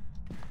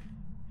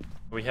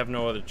 We have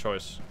no other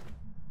choice.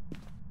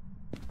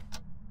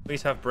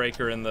 Please have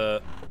breaker in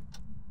the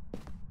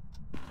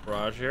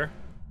garage here.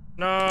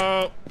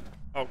 No.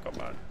 Oh, come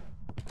on.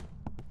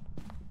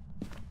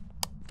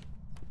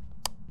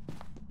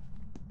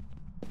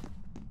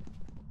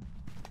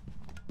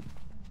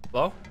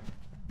 Hello?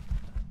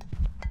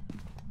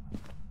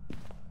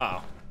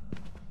 Oh.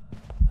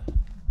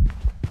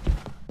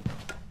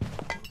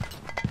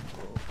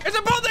 It's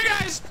a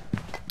poltergeist!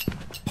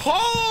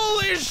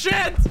 Holy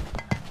shit!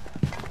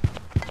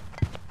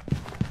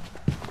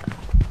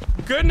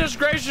 Goodness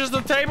gracious, the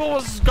table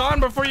was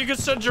gone before you could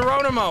set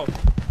Geronimo.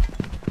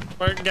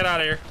 Get out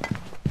of here.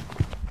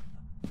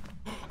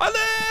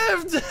 I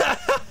lived!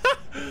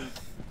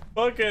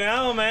 Fucking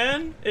hell,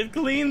 man. It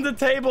cleaned the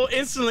table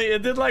instantly.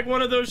 It did like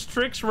one of those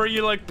tricks where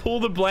you like pull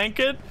the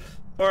blanket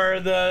or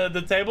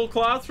the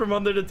tablecloth from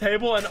under the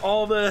table and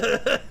all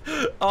the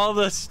all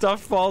the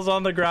stuff falls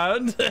on the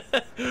ground.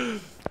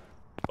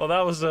 Well,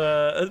 that was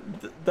a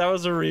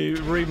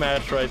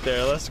rematch right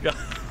there. Let's go.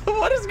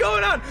 What is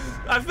going on?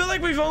 I feel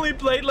like we've only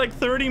played like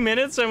 30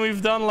 minutes and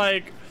we've done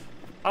like,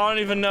 I don't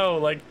even know,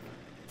 like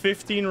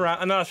 15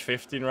 rounds. Not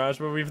 15 rounds,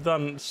 but we've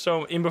done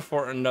so in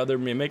before another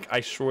mimic.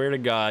 I swear to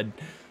God.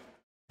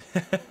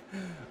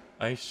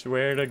 I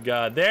swear to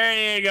God.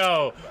 There you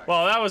go.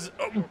 Well, that was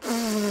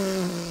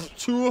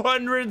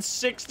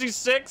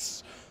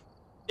 266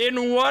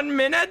 in 1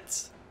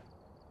 minute.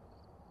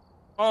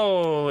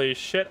 Holy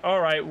shit.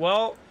 All right.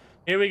 Well,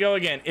 here we go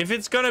again. If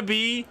it's gonna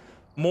be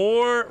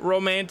more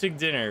romantic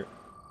dinner,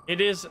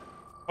 it is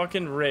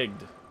fucking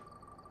rigged.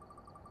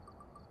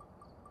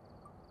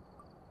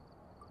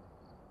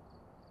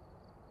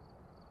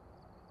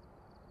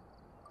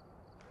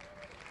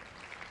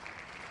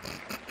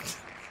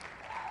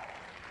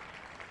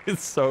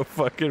 It's so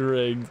fucking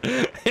rigged.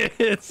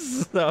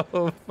 It's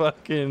so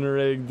fucking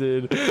rigged,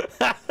 dude.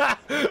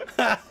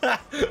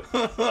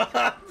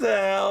 What the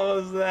hell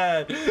was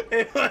that?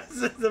 It was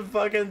just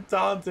fucking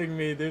taunting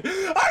me, dude. Are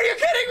you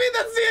kidding me?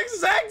 That's the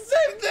exact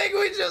same thing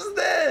we just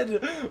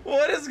did.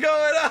 What is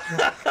going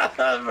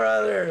on,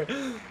 brother?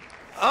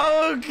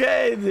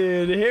 Okay,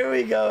 dude. Here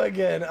we go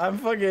again. I'm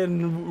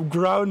fucking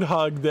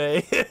Groundhog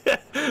Day.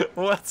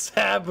 What's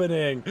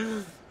happening?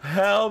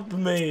 Help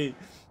me.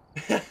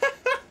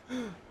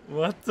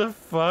 What the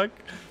fuck?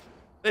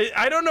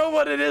 I don't know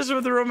what it is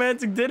with the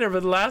romantic dinner,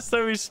 but last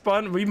time we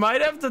spun, we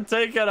might have to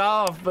take it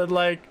off, but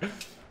like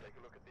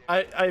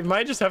I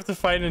might just have to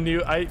find a new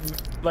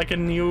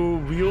new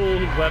real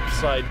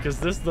website,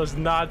 because this does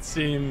not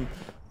seem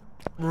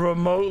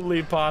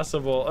remotely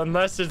possible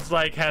unless it's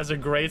like has a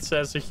great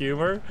sense of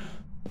humor.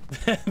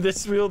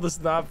 This wheel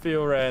does not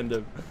feel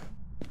random.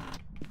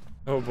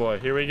 Oh boy,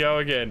 here we go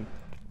again.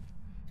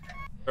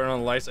 Turn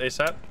on the lights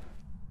ASAP.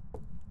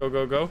 Go,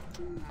 go, go.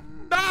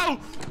 No!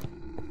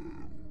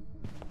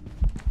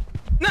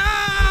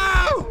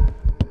 No!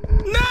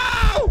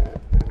 No!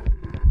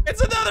 It's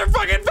another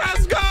fucking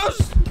fast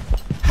ghost!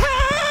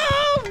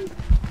 Help!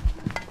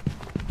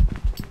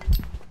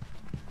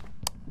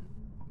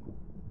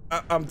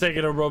 I'm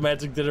taking a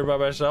romantic dinner by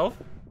myself.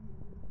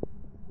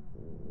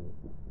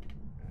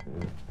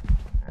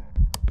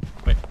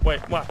 Wait,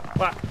 what?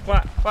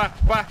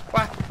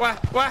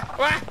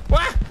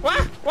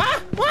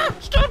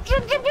 Stop!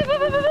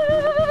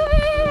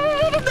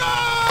 No!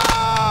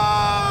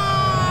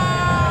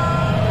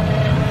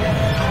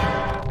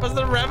 Was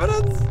there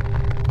Revenant?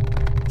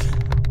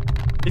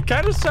 It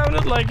kind of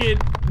sounded like it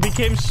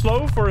became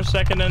slow for a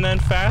second and then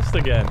fast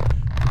again.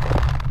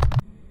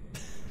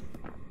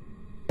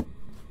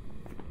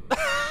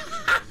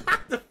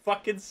 The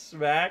fucking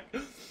smack.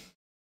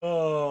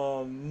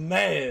 Oh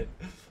man.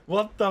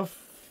 What the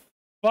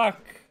fuck?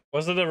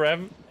 Was it a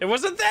Rev? It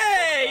wasn't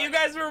there! You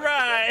guys were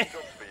right!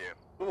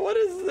 What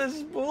is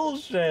this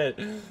bullshit?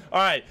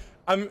 Alright,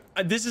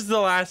 this is the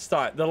last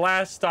time. The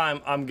last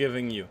time I'm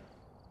giving you.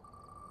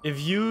 If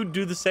you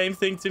do the same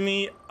thing to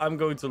me, I'm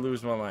going to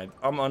lose my mind.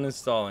 I'm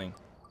uninstalling.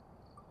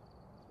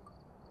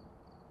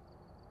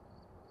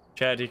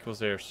 Chat equals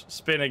ears.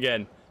 Spin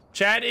again.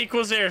 Chat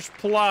equals ears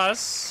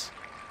plus...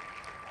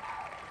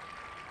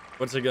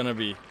 What's it gonna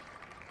be?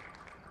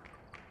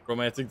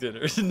 Romantic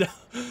dinners. No.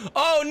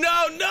 Oh,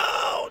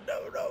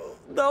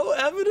 no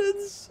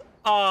evidence.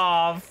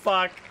 Oh,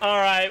 fuck. All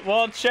right.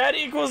 Well, chat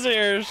equals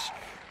ears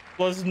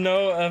plus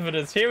no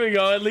evidence. Here we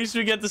go. At least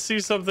we get to see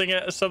something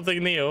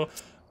new.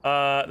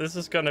 This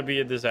is gonna be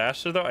a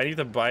disaster though. I need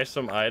to buy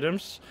some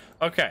items.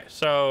 Okay,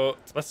 so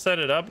let's set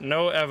it up.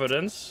 No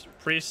evidence.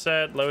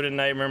 Preset, load in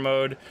nightmare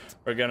mode.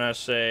 We're gonna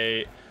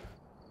say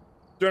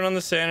turn on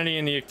the sanity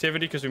and the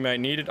activity because we might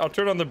need it. I'll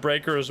turn on the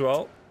breaker as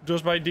well,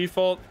 just by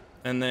default.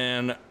 And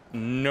then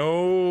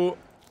no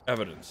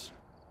evidence.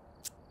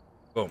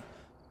 Boom.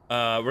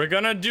 We're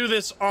gonna do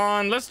this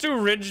on, let's do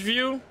ridge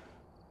view.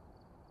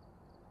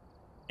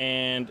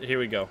 And here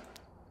we go.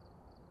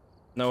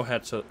 No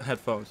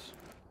headphones.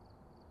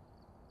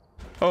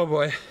 Oh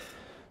boy.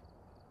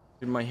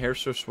 Dude, my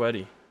hair's so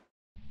sweaty.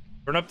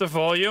 Turn up the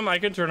volume. I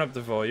can turn up the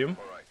volume.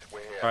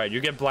 All right,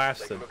 you get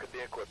blasted.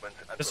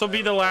 This will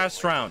be the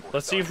last round.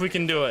 Let's see if we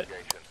can do it.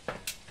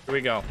 Here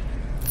we go.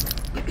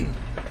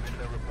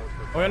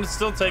 We're gonna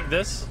still take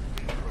this.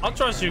 I'll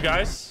trust you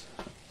guys.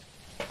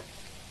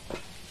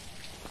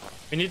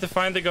 We need to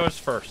find the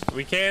ghost first.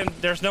 We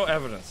can't. There's no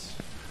evidence.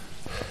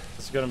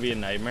 It's gonna be a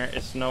nightmare.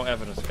 It's no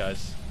evidence,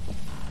 guys.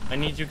 I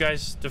need you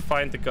guys to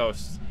find the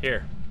ghost.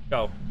 Here,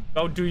 go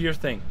do your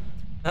thing.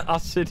 I'll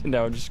sit in.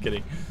 No, I'm just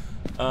kidding.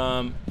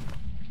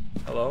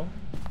 Hello,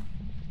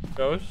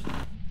 ghost.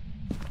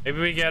 Maybe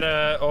we get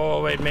a,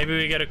 oh wait, maybe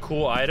we get a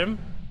cool item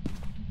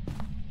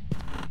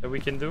that we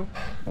can do.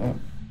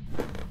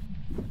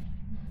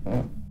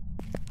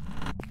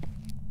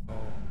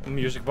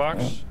 Music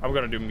box. I'm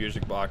gonna do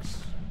music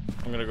box.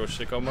 I'm gonna go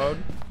sicko mode.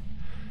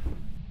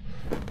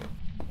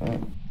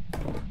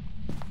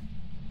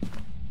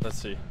 Let's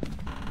see.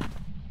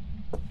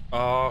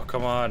 Oh,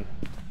 come on.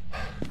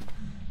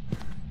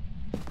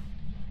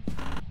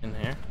 In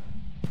here.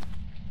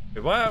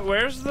 Wait, what?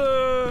 Where's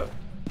the...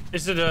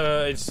 Is it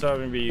a... It's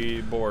gonna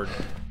be board.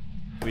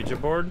 Ouija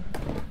board?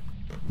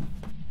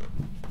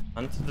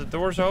 The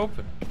door's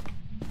open.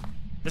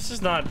 This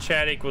is not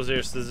chat equals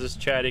ears. This is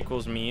chat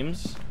equals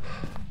memes.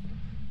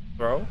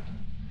 Bro.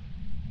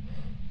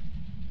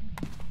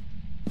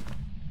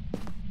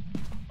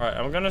 Alright,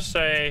 I'm gonna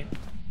say...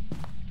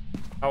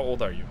 How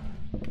old are you?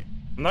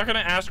 I'm not gonna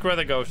ask where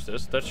the ghost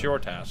is. That's your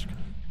task.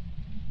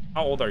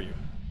 How old are you?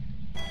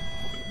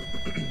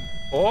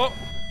 Oh!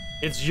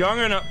 It's young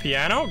enough.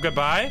 Piano?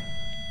 Goodbye.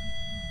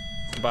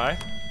 Goodbye.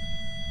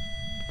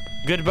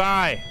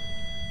 Goodbye.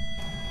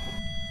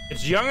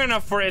 It's young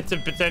enough for it to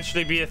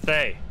potentially be a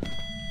thay.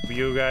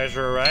 You guys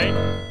are alright?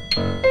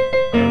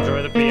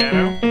 Enjoy the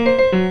piano?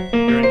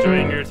 You're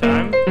enjoying your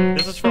time?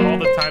 This is for all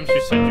the times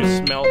you said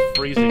you smelled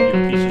freezing, you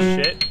piece of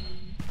shit.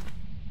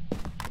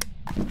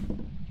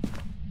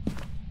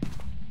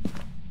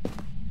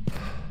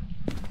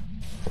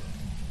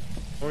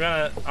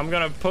 I'm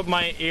gonna put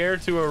my ear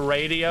to a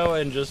radio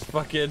and just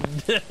fucking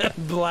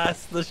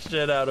blast the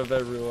shit out of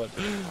everyone.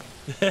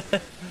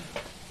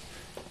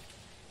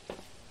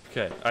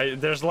 Okay,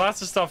 there's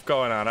lots of stuff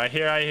going on. I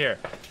hear.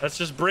 Let's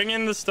just bring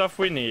in the stuff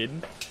we need.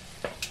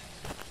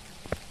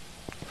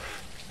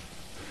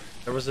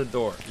 There was a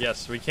door.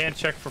 Yes, we can't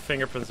check for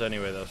fingerprints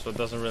anyway though, so it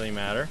doesn't really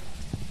matter.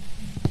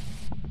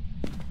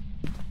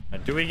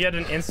 Do we get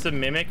an instant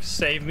mimic?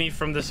 Save me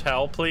from this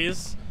hell,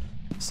 please.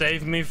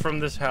 Save me from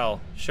this hell.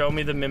 Show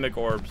me the mimic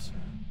orbs.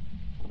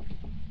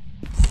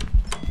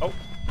 Oh.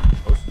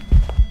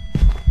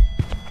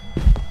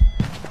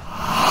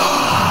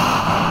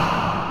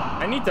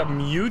 I need to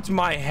mute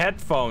my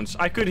headphones.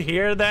 I could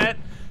hear that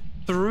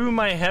through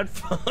my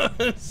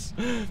headphones.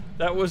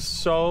 That was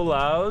so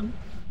loud.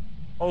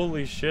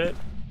 Holy shit.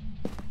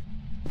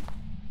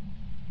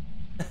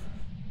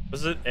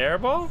 Was it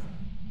airball?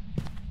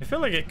 I feel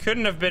like it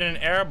couldn't have been an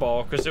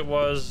airball because it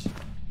was...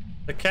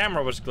 The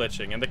camera was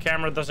glitching, and the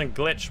camera doesn't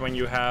glitch when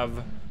you have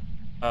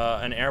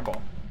an airball.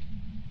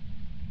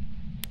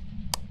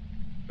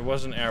 It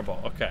was an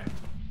airball. Okay.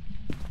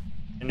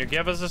 Can you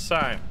give us a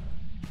sign?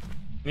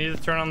 You need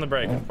to turn on the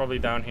brake. It's probably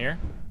down here.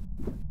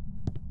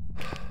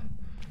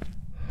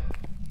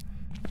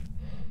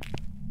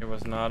 It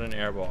was not an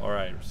airball. All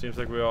right. Seems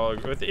like we all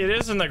agree. It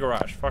is in the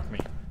garage. Fuck me.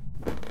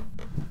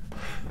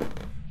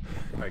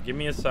 All right. Give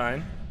me a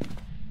sign.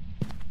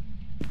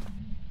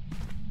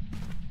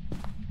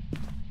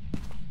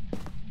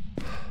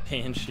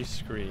 And she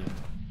screamed.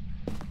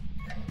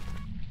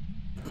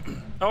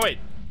 Oh wait,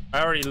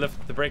 I already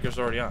left. The breaker's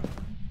already on.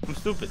 I'm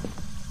stupid.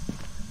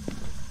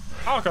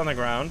 Hawk on the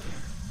ground.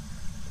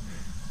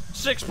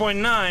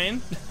 6.9.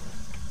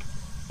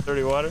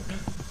 Dirty water.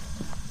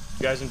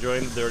 You guys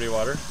enjoying the dirty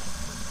water?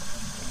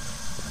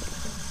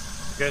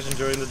 You guys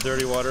enjoying the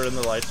dirty water and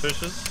the light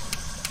switches?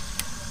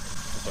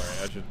 I'm sorry,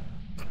 I should.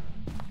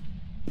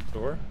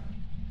 Door.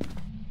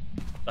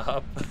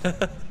 Stop.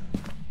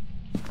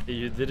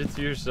 You did it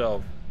to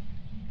yourself.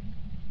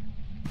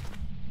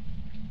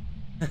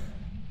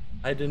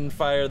 I didn't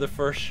fire the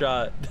first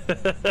shot.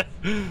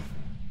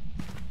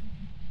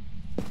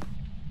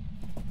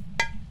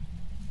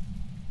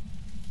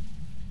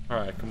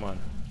 Alright, come on.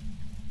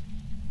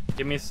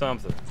 Give me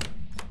something.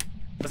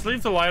 Let's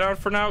leave the light on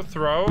for now.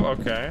 Throw,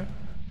 okay.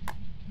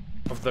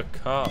 Of the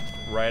cup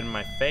right in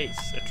my face.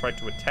 It tried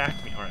to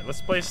attack me. All right,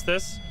 let's place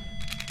this.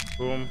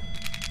 Boom,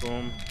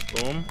 boom,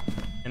 boom.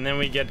 And then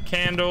we get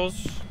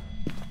candles.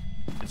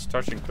 It's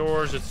touching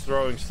doors. It's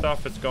throwing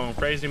stuff. It's going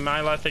crazy.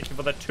 Myla, thank you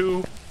for the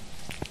 2.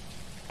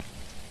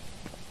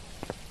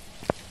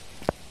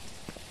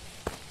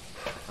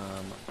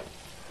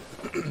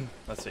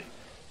 Let's see.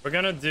 We're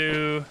gonna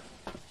do...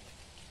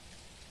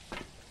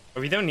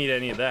 Oh, we don't need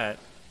any of that.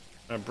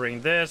 I'm gonna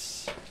bring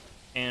this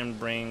and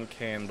bring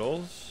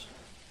candles.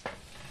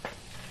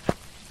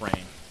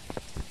 Rain.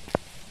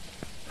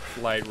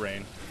 Light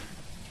rain.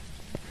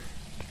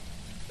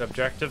 The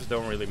objectives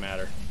don't really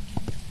matter.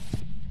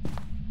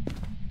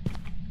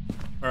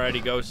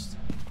 Alrighty, ghost.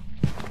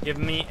 Give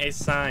me a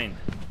sign.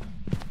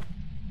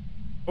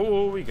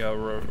 Oh, we got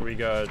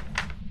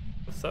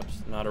what's up?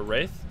 Not a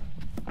wraith.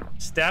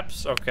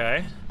 Steps,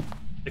 okay.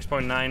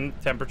 6.9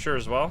 temperature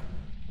as well.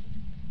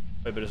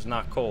 Wait, but it's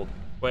not cold.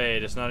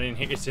 Wait, it's not in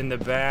here. It's in the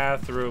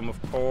bathroom,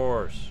 of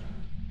course.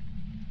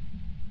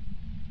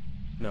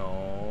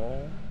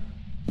 No.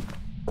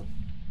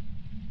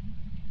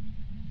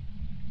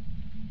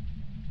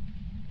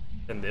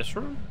 In this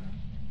room?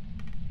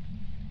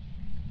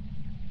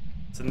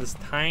 It's in this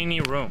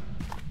tiny room.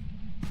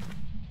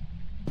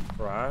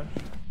 Garage.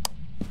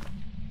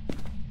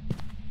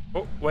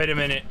 Oh, wait a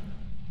minute.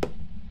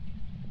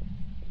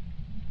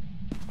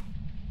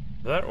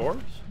 Is that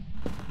orbs?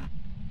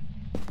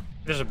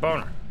 There's a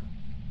boner.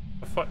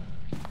 The fuck?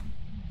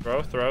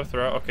 Throw, throw,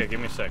 throw. Okay, give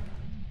me a sec.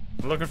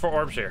 I'm looking for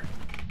orbs here.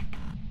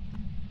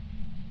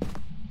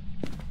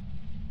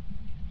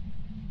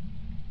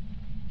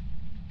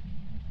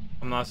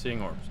 I'm not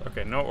seeing orbs.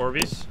 Okay, no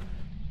Orbeez.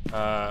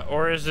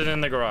 Or is it in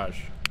the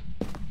garage?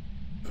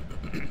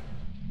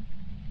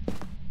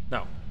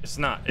 No, it's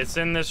not. It's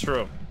in this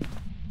room.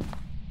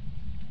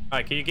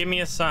 Alright, can you give me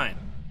a sign?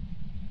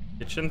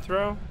 Kitchen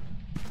throw?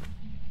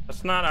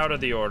 That's not out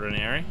of the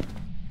ordinary.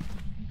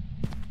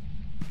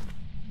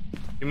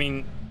 You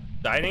mean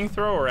dining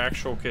throw or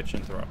actual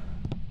kitchen throw?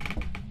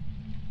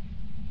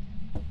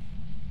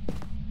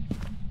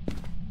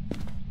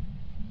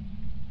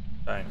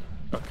 Dining.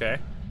 Okay.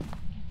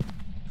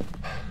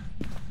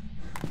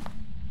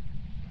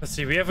 Let's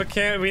see, we have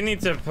a we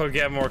need to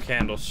get more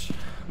candles.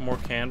 More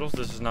candles,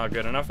 this is not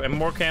good enough. And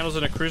more candles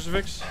and a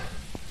crucifix.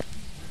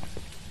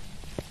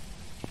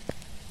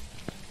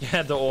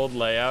 Yeah, the old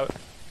layout.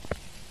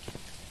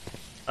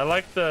 I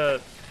like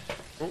the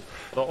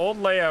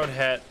old layout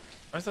had,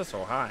 why is that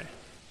so high?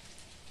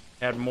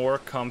 Had more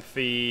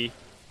comfy.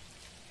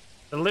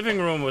 The living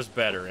room was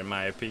better in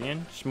my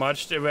opinion.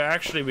 Smudged,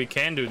 actually we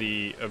can do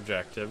the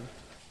objective.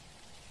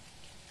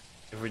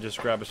 If we just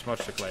grab a smudge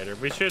stick later.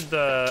 We should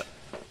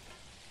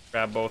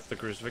grab both the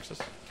crucifixes.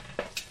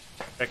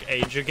 Check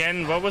age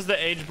again. What was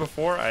the age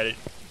before? I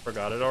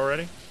forgot it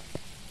already.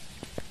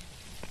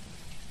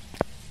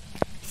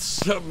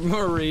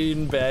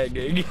 Submarine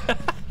banging.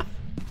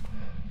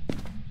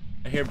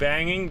 I hear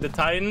banging. The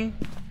Titan.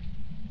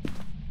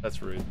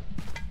 That's rude.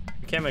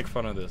 You can't make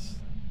fun of this.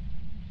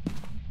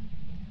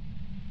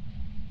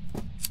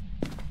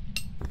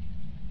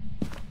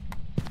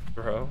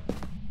 Throw.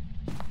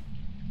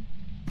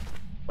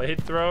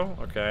 Plate throw.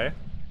 Okay.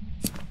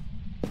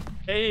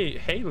 Hey,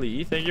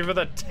 Haley, thank you for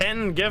the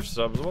 10 gift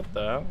subs. What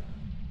the hell?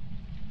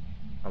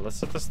 Let's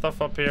set this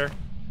stuff up here.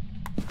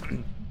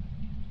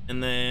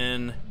 And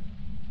then,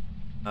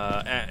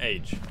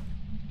 age.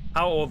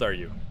 How old are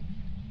you?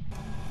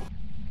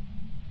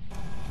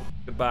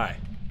 Goodbye.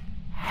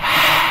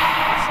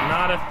 It's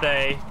not a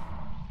they.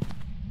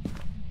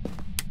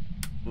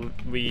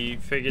 We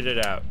figured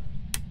it out.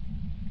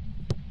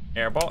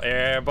 Airball,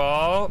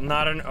 airball.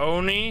 Not an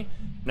Oni.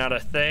 Not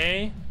a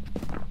they.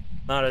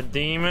 Not a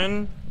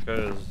demon.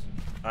 Because,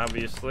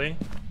 obviously,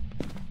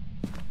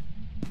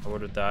 I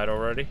would have died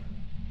already.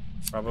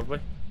 Probably.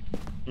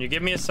 Can you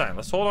give me a sign?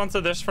 Let's hold on to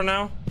this for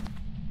now.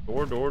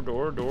 Door, door,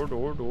 door, door,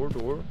 door, door,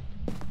 door.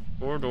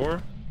 Door,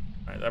 door.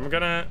 Alright, I'm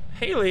gonna...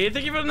 Haley,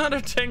 thank you for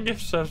another 10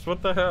 gift subs.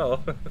 What the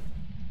hell?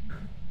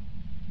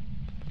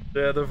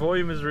 Yeah, the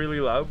volume is really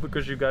loud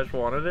because you guys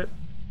wanted it.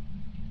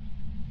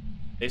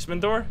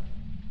 Basement door?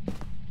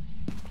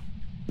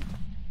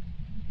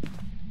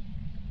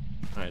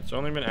 Alright, it's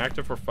only been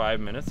active for 5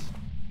 minutes.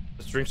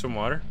 Let's drink some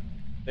water.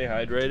 Stay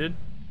hydrated.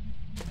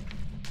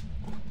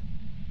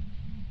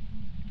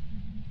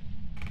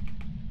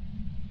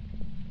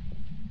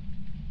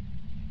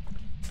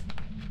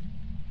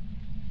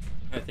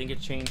 I think it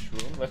changed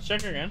room. Let's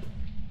check again.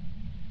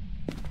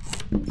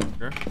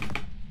 Sure.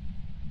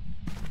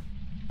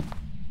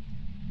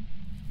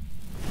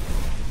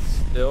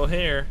 It's still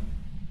here.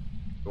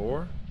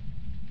 Door.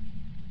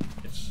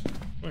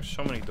 There's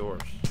so many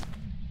doors.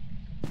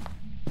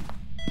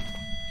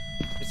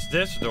 It's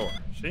this door.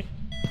 See?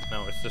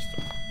 No, it's this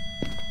door.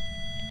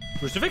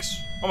 Crucifix?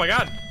 Oh my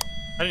god!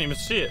 I didn't even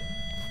see it.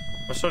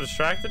 I was so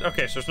distracted.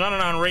 Okay, so it's not an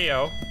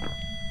Onryo.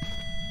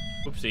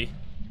 Oopsie.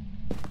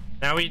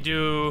 Now we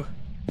do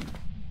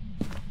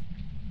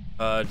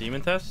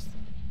demon test.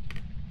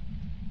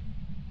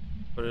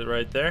 Put it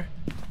right there.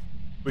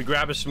 We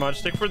grab a smudge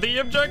stick for the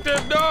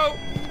objective. No!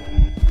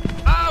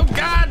 Oh,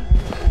 God!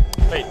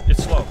 Wait,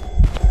 it's slow.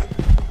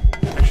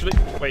 Actually,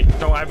 wait.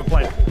 No, I have a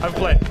plan. I have a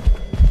plan.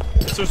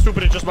 It's so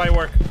stupid, it just might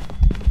work.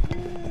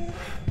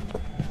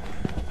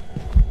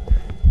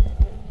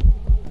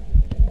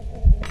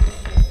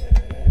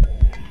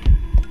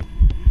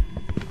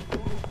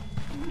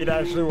 It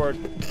actually worked.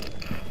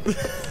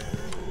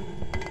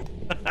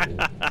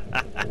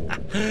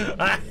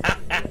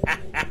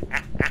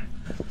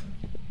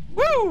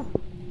 Woo!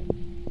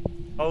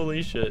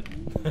 Holy shit.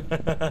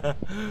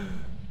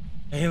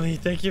 Haley,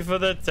 thank you for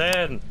the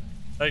 10.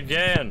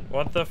 Again,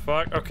 what the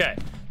fuck? Okay,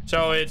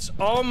 so it's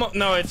almost...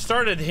 No, it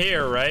started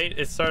here, right?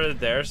 It started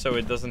there, so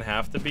it doesn't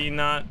have to be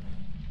not...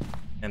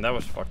 And that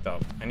was fucked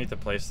up. I need to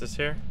place this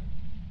here.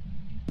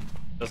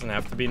 Doesn't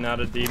have to be not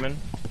a demon.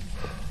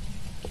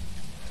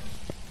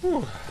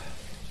 Whew.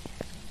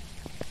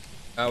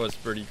 That was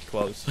pretty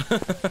close.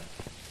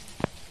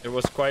 It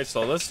was quite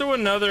slow. Let's do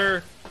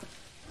another...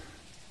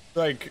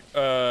 Like,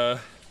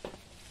 let's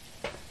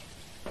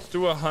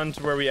do a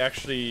hunt where we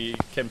actually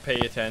can pay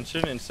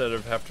attention instead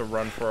of have to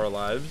run for our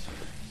lives.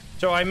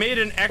 So I made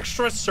an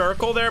extra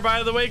circle there,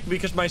 by the way,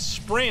 because my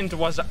sprint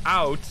was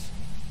out.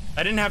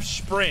 I didn't have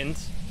sprint.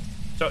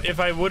 So if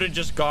I would have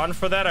just gone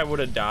for that, I would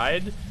have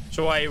died.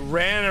 So I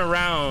ran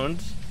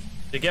around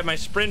to get my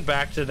sprint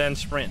back to then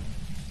sprint.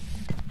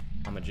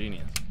 I'm a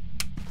genius.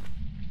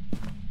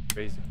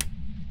 Crazy.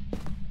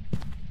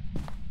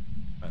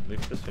 Alright,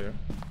 leave this here.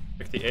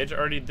 Pick the edge. I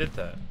already did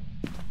that.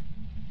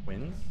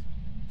 Wins.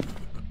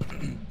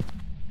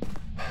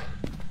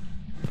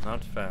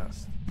 Not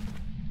fast.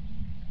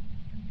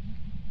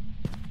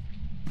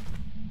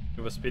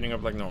 It was speeding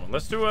up like normal.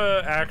 Let's do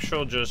a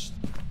actual just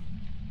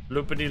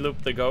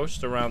loopity-loop the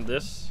ghost around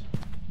this.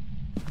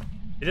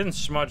 We didn't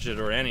smudge it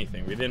or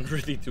anything. We didn't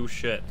really do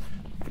shit.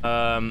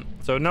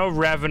 So no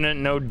Revenant,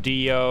 no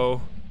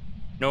Dio,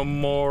 no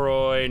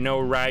Moroi, no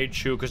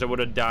Raichu, because I would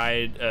have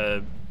died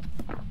a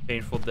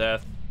painful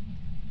death.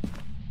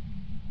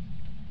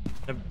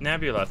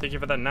 Nebula, thank you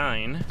for that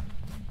 9.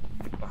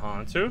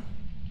 Bahantu.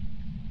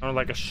 Or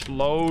like a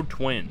slow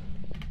twin.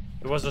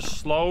 It was a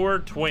slower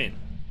twin.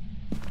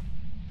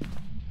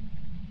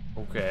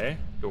 Okay.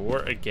 Door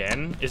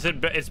again. Is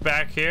it? It's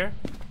back here.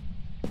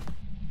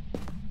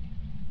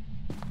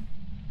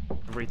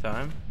 Every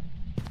time.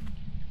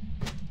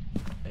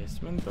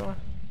 Basement door.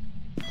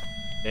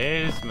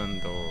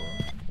 Basement door.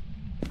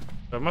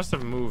 So it must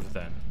have moved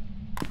then.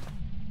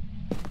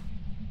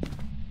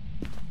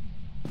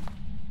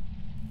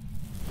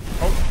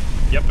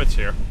 Oh, yep, it's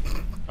here.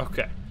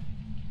 Okay.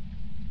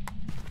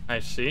 I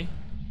see.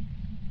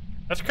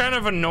 That's kind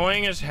of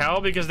annoying as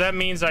hell because that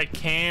means I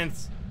can't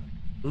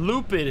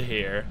loop it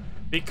here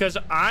because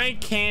I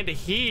can't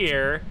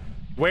hear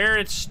where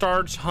it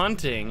starts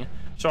hunting.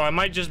 So I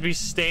might just be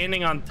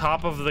standing on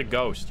top of the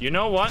ghost. You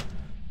know what?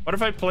 What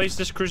if I place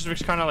this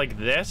crucifix kind of like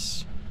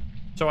this?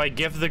 So I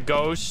give the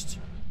ghost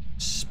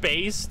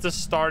space to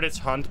start its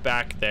hunt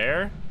back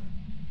there.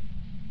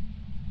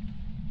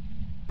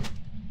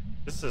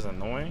 This is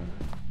annoying.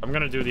 I'm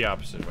gonna do the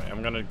opposite way.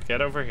 I'm gonna get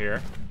over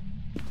here.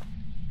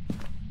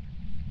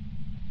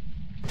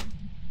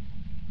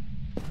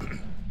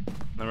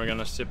 Then we're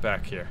gonna sit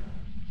back here.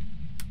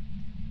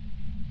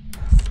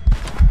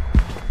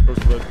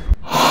 Ghost blood.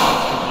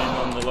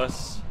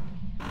 Nonetheless.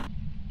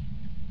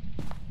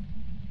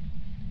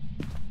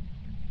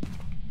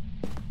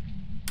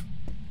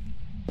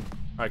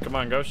 Alright, come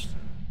on, ghost.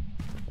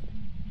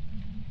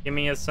 Give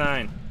me a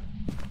sign.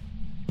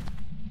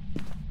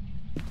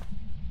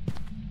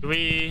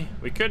 We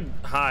could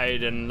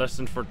hide and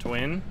listen for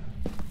twin.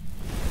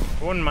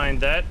 I wouldn't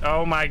mind that.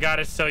 Oh my god,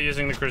 it's still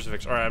using the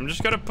crucifix. Alright, I'm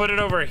just gonna put it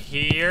over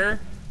here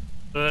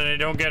so that I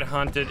don't get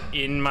hunted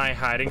in my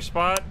hiding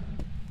spot.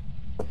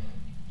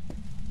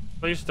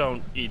 Please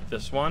don't eat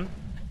this one.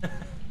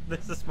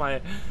 This is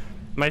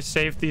my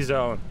safety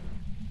zone.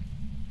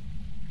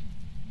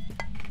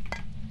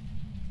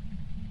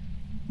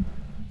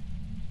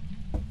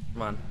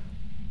 Come on.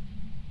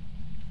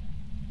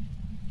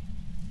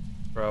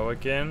 Throw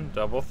again.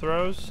 Double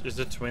throws. Is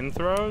it twin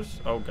throws?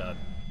 Oh god.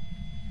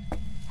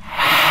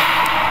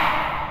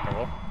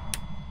 Cool.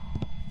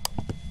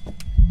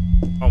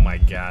 Oh my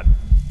god.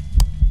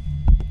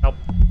 Help,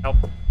 help,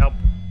 help,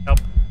 help,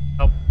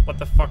 help. What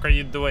the fuck are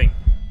you doing?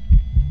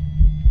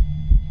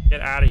 Get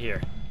out of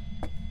here.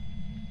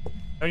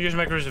 Don't use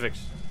my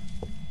crucifix.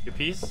 You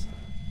piece?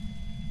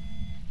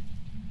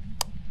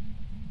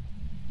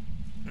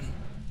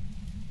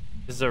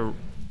 Is a...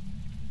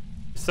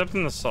 Except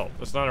in the salt.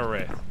 It's not a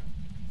wraith.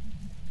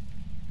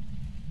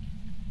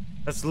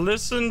 Let's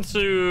listen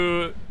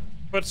to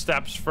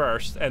footsteps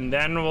first, and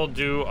then we'll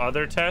do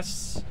other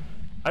tests.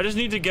 I just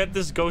need to get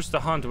this ghost to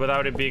hunt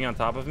without it being on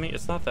top of me.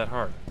 It's not that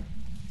hard.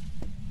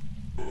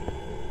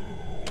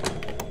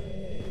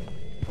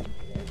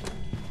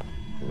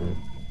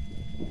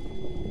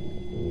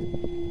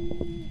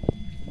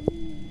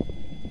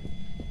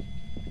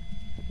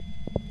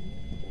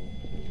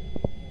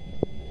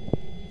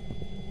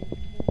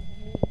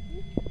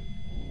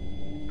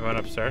 You went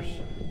upstairs?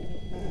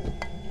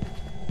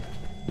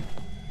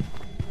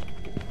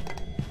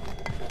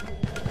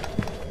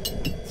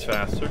 It's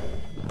faster.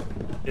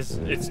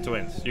 It's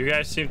twins. You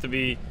guys seem to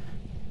be...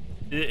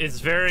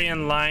 It's very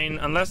in line.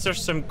 Unless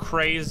there's some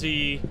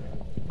crazy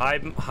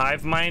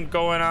hive mind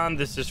going on,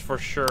 this is for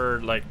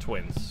sure like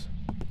twins.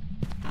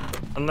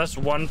 Unless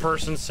one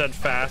person said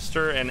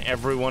faster and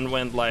everyone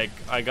went like,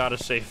 I gotta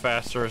say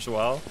faster as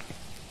well.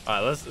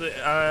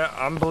 Alright,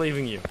 I'm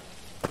believing you.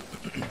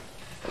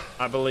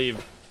 I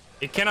believe.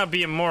 It cannot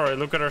be more.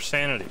 Look at our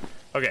sanity.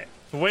 Okay,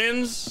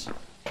 twins.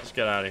 Let's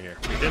get out of here.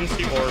 We didn't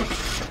see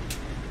orbs.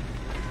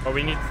 Oh,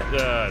 we need...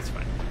 it's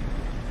fine.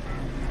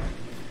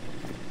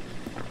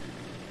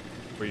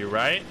 Were you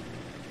right?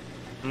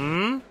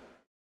 Hmm?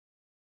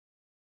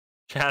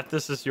 Chat,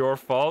 this is your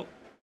fault.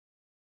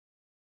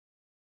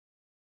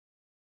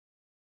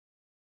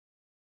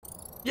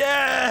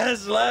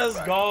 Yes, let's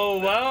go.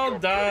 Well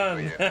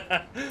done.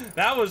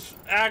 That was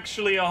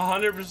actually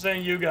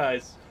 100% you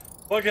guys.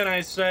 What can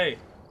I say?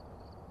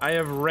 I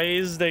have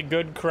raised a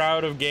good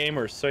crowd of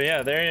gamers. So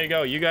yeah, there you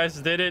go. You guys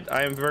did it.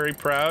 I am very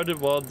proud.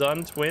 Well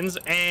done, twins.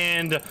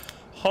 And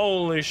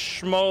holy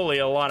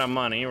schmoly, a lot of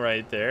money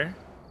right there.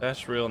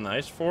 That's real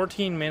nice.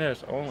 14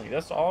 minutes only.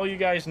 That's all you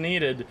guys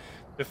needed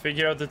to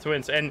figure out the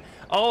twins. And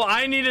all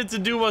I needed to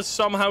do was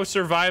somehow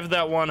survive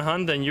that one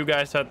hunt, and you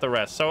guys had the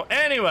rest. So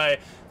anyway,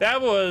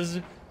 that was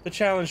the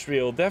challenge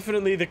wheel.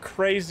 Definitely the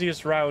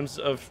craziest round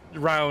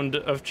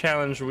of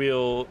challenge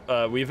wheel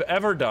we've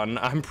ever done.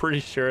 I'm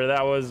pretty sure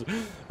that was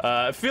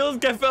I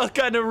felt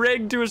kind of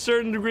rigged to a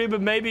certain degree,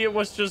 but maybe it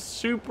was just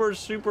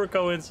super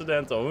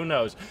coincidental. Who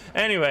knows?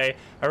 Anyway,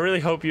 I really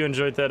hope you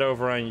enjoyed that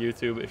over on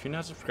YouTube. If you're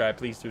not subscribed,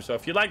 please do so.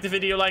 If you like the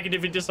video, like it.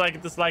 If you dislike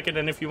it, dislike it.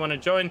 And if you want to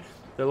join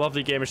the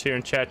lovely gamers here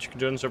in chat, you can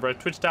join us over at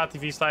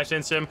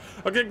twitch.tv/insim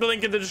or click the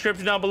link in the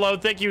description down below.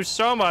 Thank you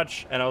so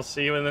much, and I'll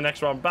see you in the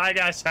next one. Bye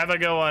guys, have a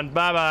good one.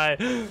 Bye bye.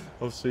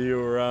 I'll see you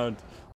around.